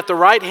down at the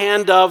right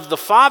hand of the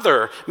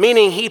Father,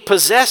 meaning he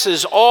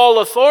possesses all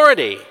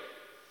authority,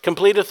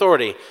 complete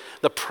authority.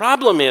 The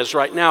problem is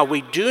right now we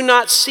do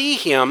not see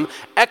him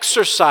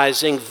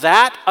exercising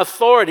that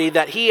authority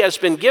that he has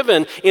been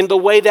given in the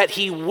way that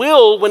he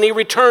will when he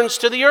returns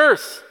to the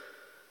earth.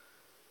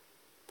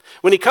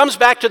 When he comes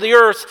back to the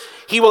earth,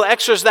 he will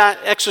exercise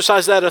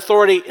that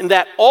authority in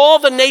that all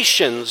the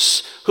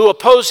nations who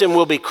oppose him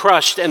will be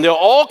crushed and they'll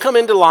all come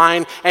into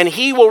line and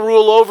he will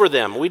rule over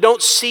them. We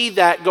don't see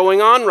that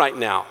going on right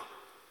now.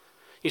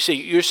 You see,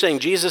 you're saying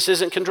Jesus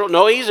isn't in control?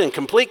 No, he's in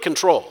complete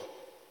control.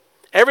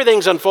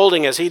 Everything's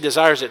unfolding as he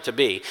desires it to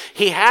be.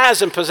 He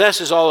has and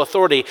possesses all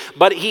authority,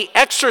 but he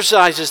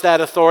exercises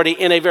that authority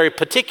in a very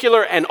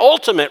particular and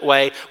ultimate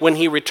way when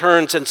he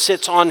returns and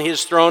sits on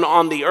his throne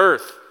on the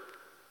earth.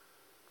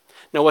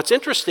 Now, what's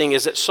interesting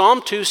is that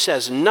Psalm 2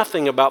 says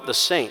nothing about the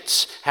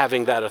saints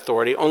having that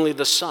authority, only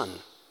the Son.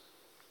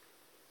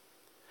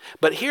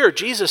 But here,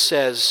 Jesus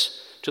says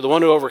to the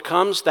one who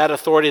overcomes, that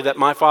authority that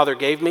my Father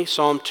gave me,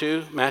 Psalm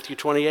 2, Matthew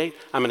 28,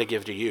 I'm going to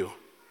give to you.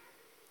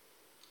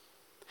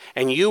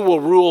 And you will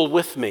rule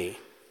with me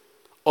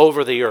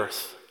over the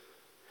earth.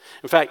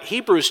 In fact,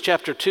 Hebrews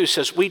chapter 2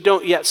 says we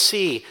don't yet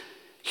see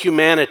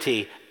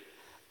humanity,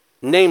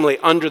 namely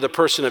under the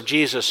person of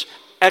Jesus,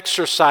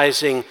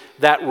 exercising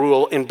that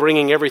rule in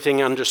bringing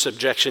everything under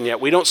subjection yet.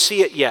 We don't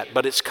see it yet,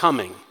 but it's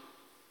coming.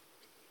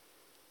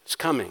 It's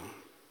coming.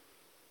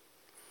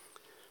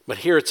 But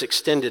here it's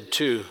extended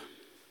to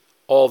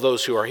all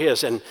those who are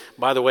his. And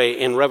by the way,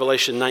 in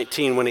Revelation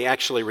 19, when he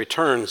actually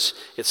returns,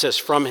 it says,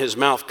 from his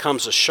mouth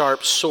comes a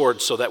sharp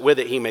sword, so that with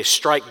it he may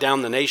strike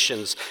down the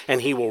nations,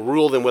 and he will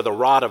rule them with a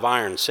rod of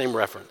iron. Same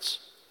reference.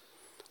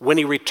 When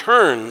he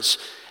returns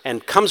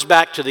and comes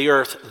back to the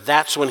earth,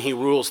 that's when he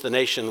rules the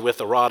nation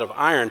with a rod of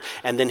iron,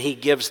 and then he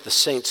gives the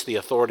saints the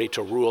authority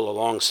to rule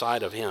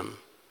alongside of him.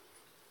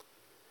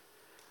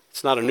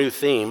 It's not a new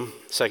theme.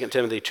 2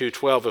 Timothy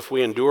 2:12, if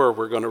we endure,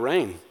 we're going to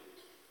reign.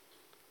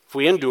 If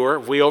we endure,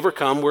 if we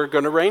overcome, we're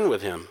going to reign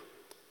with him.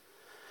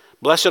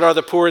 Blessed are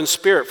the poor in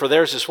spirit, for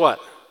theirs is what?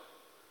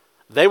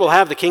 They will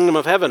have the kingdom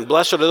of heaven.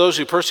 Blessed are those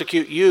who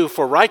persecute you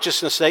for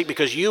righteousness' sake,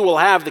 because you will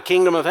have the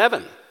kingdom of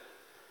heaven.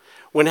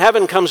 When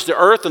heaven comes to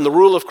earth and the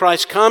rule of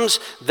Christ comes,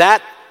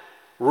 that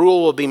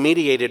rule will be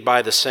mediated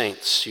by the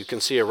saints. You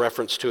can see a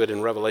reference to it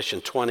in Revelation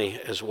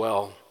 20 as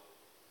well.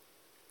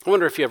 I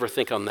wonder if you ever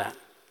think on that.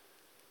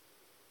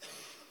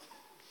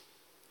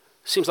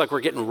 Seems like we're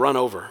getting run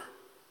over.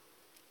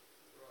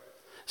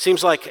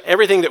 Seems like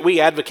everything that we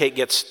advocate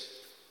gets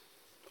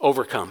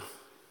overcome.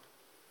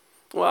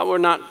 Well, we're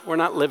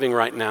not living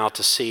right now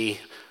to see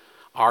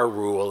our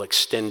rule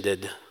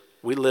extended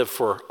we live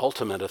for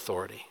ultimate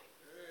authority.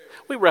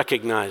 We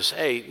recognize,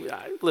 hey,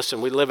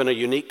 listen, we live in a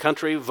unique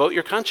country. Vote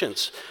your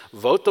conscience.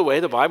 Vote the way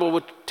the Bible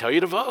would tell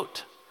you to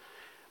vote.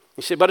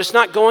 You say, but it's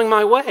not going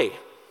my way.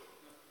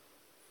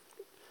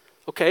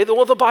 Okay,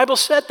 well, the Bible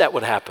said that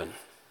would happen.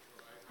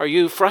 Are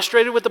you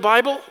frustrated with the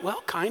Bible?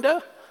 Well, kind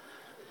of.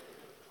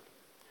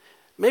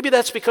 Maybe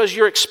that's because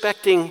you're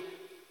expecting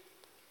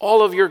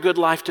all of your good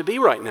life to be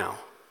right now.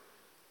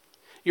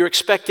 You're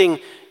expecting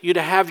you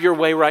to have your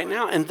way right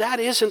now, and that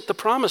isn't the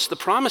promise. The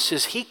promise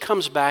is he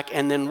comes back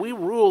and then we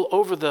rule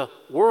over the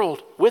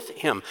world with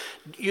him.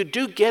 You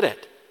do get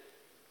it.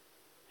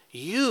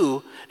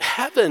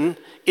 Heaven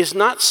is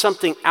not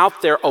something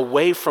out there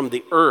away from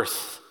the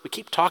earth. We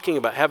keep talking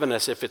about heaven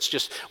as if it's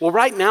just, well,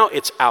 right now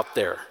it's out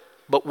there.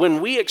 But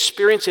when we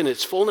experience in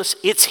its fullness,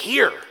 it's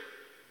here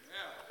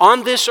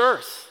on this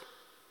earth.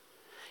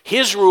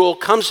 His rule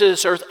comes to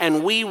this earth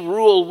and we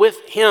rule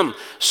with him.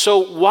 So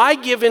why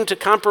give in to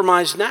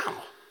compromise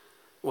now?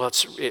 Well,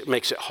 it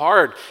makes it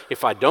hard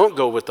if I don't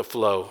go with the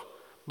flow.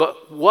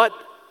 But what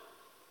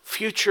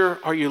future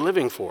are you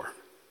living for?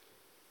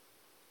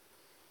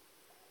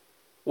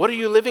 What are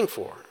you living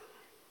for?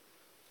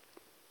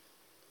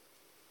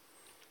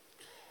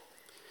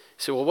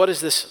 So, well, what is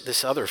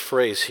this other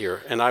phrase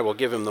here? And I will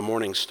give him the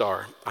morning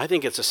star. I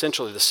think it's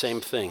essentially the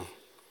same thing.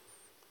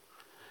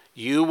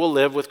 You will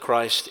live with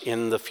Christ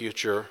in the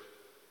future,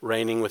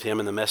 reigning with him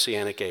in the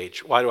Messianic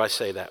age. Why do I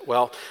say that?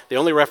 Well, the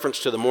only reference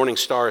to the morning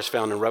star is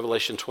found in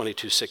Revelation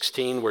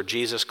 22:16, where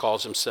Jesus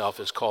calls himself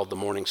is called the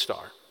morning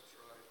star.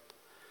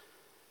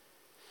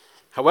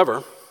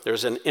 However,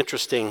 there's an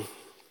interesting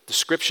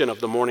description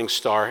of the morning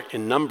star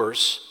in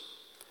Numbers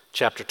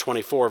chapter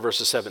 24,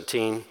 verses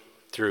 17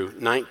 through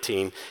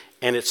 19,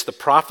 and it's the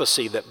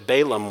prophecy that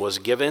Balaam was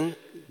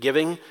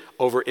giving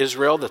over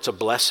Israel that's a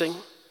blessing.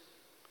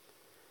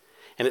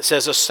 And it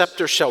says, a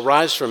scepter shall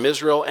rise from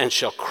Israel and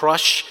shall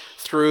crush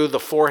through the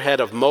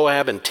forehead of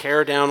Moab and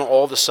tear down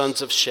all the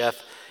sons of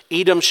Sheth.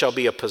 Edom shall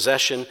be a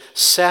possession.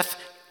 Seth,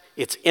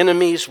 its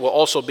enemies, will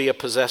also be a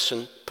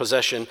possession,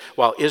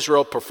 while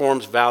Israel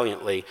performs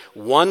valiantly.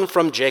 One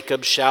from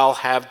Jacob shall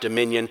have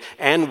dominion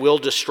and will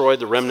destroy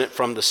the remnant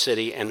from the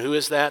city. And who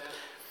is that?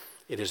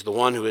 It is the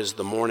one who is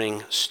the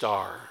morning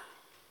star.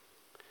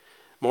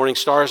 Morning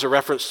star is a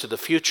reference to the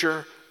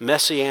future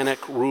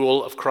messianic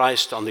rule of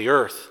Christ on the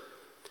earth.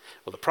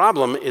 Well, the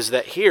problem is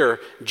that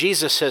here,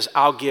 Jesus says,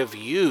 I'll give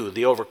you,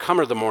 the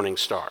overcomer, the morning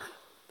star.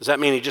 Does that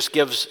mean he just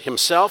gives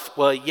himself?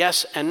 Well,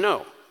 yes and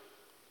no.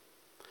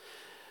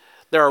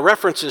 There are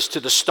references to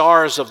the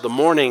stars of the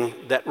morning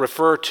that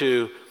refer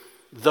to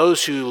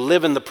those who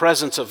live in the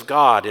presence of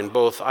God in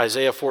both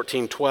Isaiah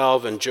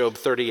 14:12 and Job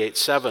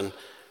 38:7.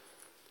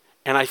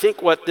 And I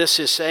think what this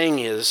is saying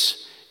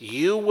is,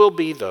 you will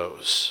be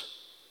those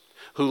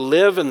who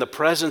live in the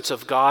presence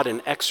of God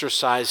and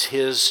exercise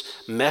his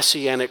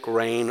messianic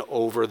reign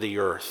over the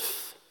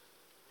earth.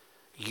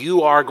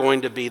 You are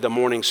going to be the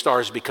morning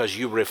stars because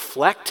you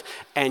reflect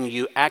and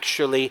you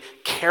actually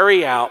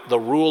carry out the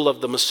rule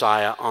of the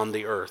Messiah on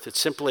the earth. It's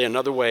simply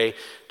another way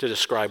to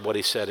describe what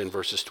he said in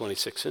verses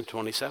 26 and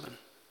 27.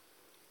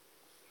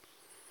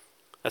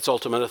 That's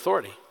ultimate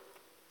authority.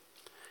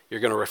 You're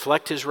going to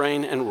reflect his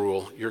reign and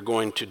rule. You're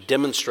going to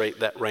demonstrate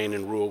that reign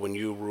and rule when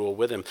you rule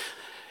with him.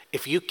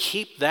 If you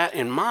keep that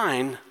in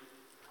mind,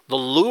 the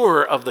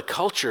lure of the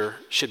culture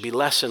should be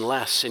less and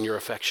less in your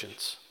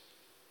affections.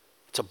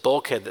 It's a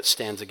bulkhead that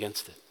stands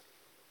against it.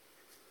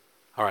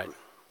 All right,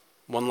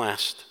 one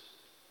last.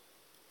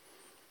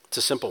 It's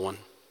a simple one.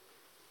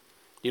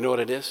 You know what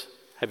it is?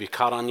 Have you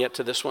caught on yet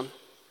to this one?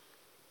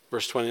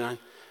 Verse 29.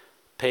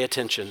 Pay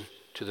attention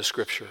to the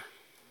scripture.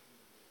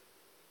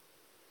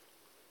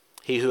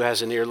 He who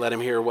has an ear, let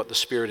him hear what the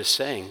Spirit is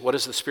saying. What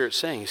is the Spirit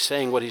saying? He's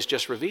saying what he's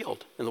just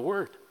revealed in the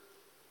Word.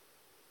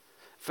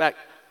 In fact,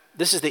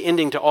 this is the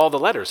ending to all the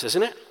letters,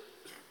 isn't it?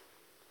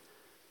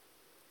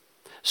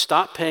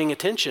 Stop paying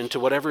attention to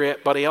what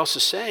everybody else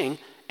is saying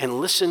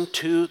and listen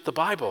to the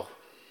Bible.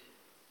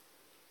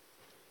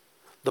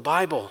 The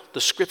Bible,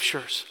 the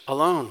scriptures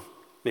alone.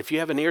 And if you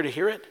have an ear to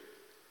hear it,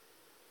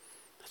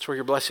 that's where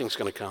your blessing's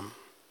going to come.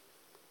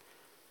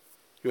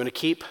 You want to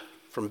keep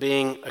from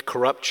being a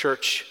corrupt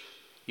church?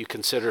 You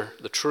consider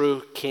the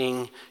true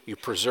king. You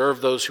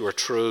preserve those who are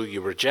true.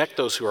 You reject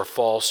those who are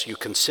false. You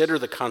consider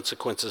the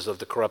consequences of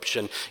the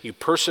corruption. You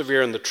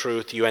persevere in the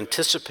truth. You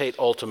anticipate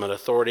ultimate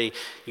authority.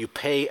 You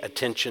pay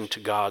attention to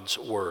God's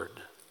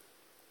word.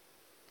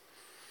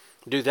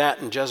 Do that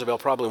and Jezebel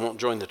probably won't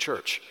join the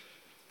church.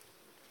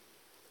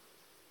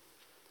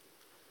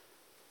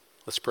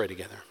 Let's pray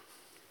together.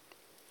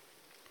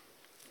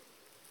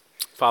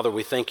 Father,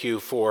 we thank you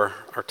for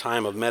our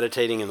time of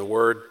meditating in the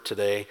word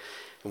today.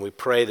 And we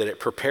pray that it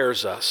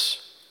prepares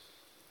us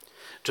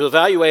to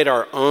evaluate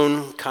our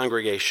own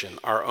congregation,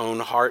 our own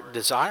heart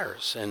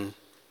desires and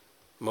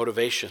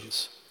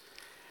motivations,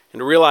 and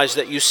to realize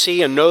that you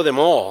see and know them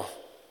all.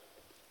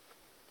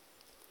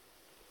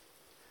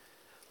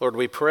 Lord,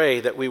 we pray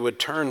that we would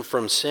turn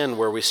from sin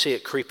where we see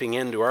it creeping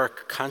into our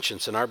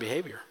conscience and our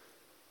behavior.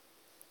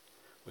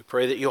 We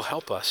pray that you'll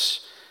help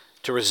us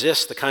to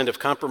resist the kind of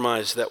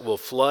compromise that will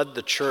flood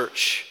the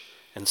church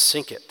and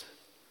sink it.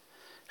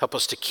 Help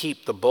us to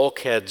keep the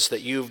bulkheads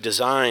that you've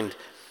designed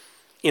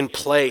in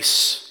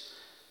place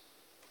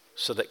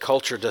so that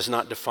culture does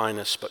not define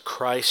us, but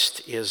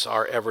Christ is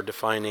our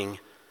ever-defining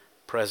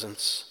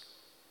presence.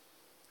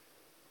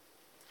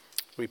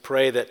 We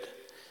pray that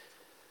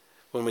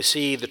when we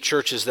see the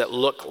churches that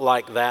look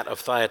like that of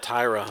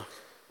Thyatira,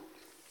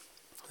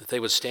 that they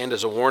would stand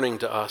as a warning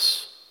to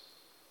us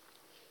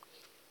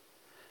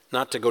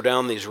not to go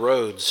down these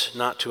roads,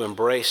 not to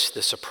embrace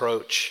this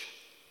approach,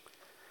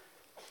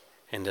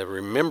 and to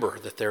remember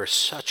that there is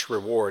such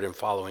reward in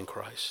following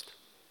Christ.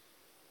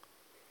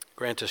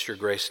 Grant us your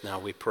grace now,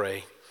 we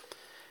pray.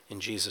 In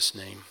Jesus'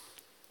 name,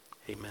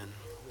 amen.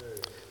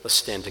 Let's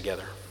stand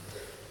together.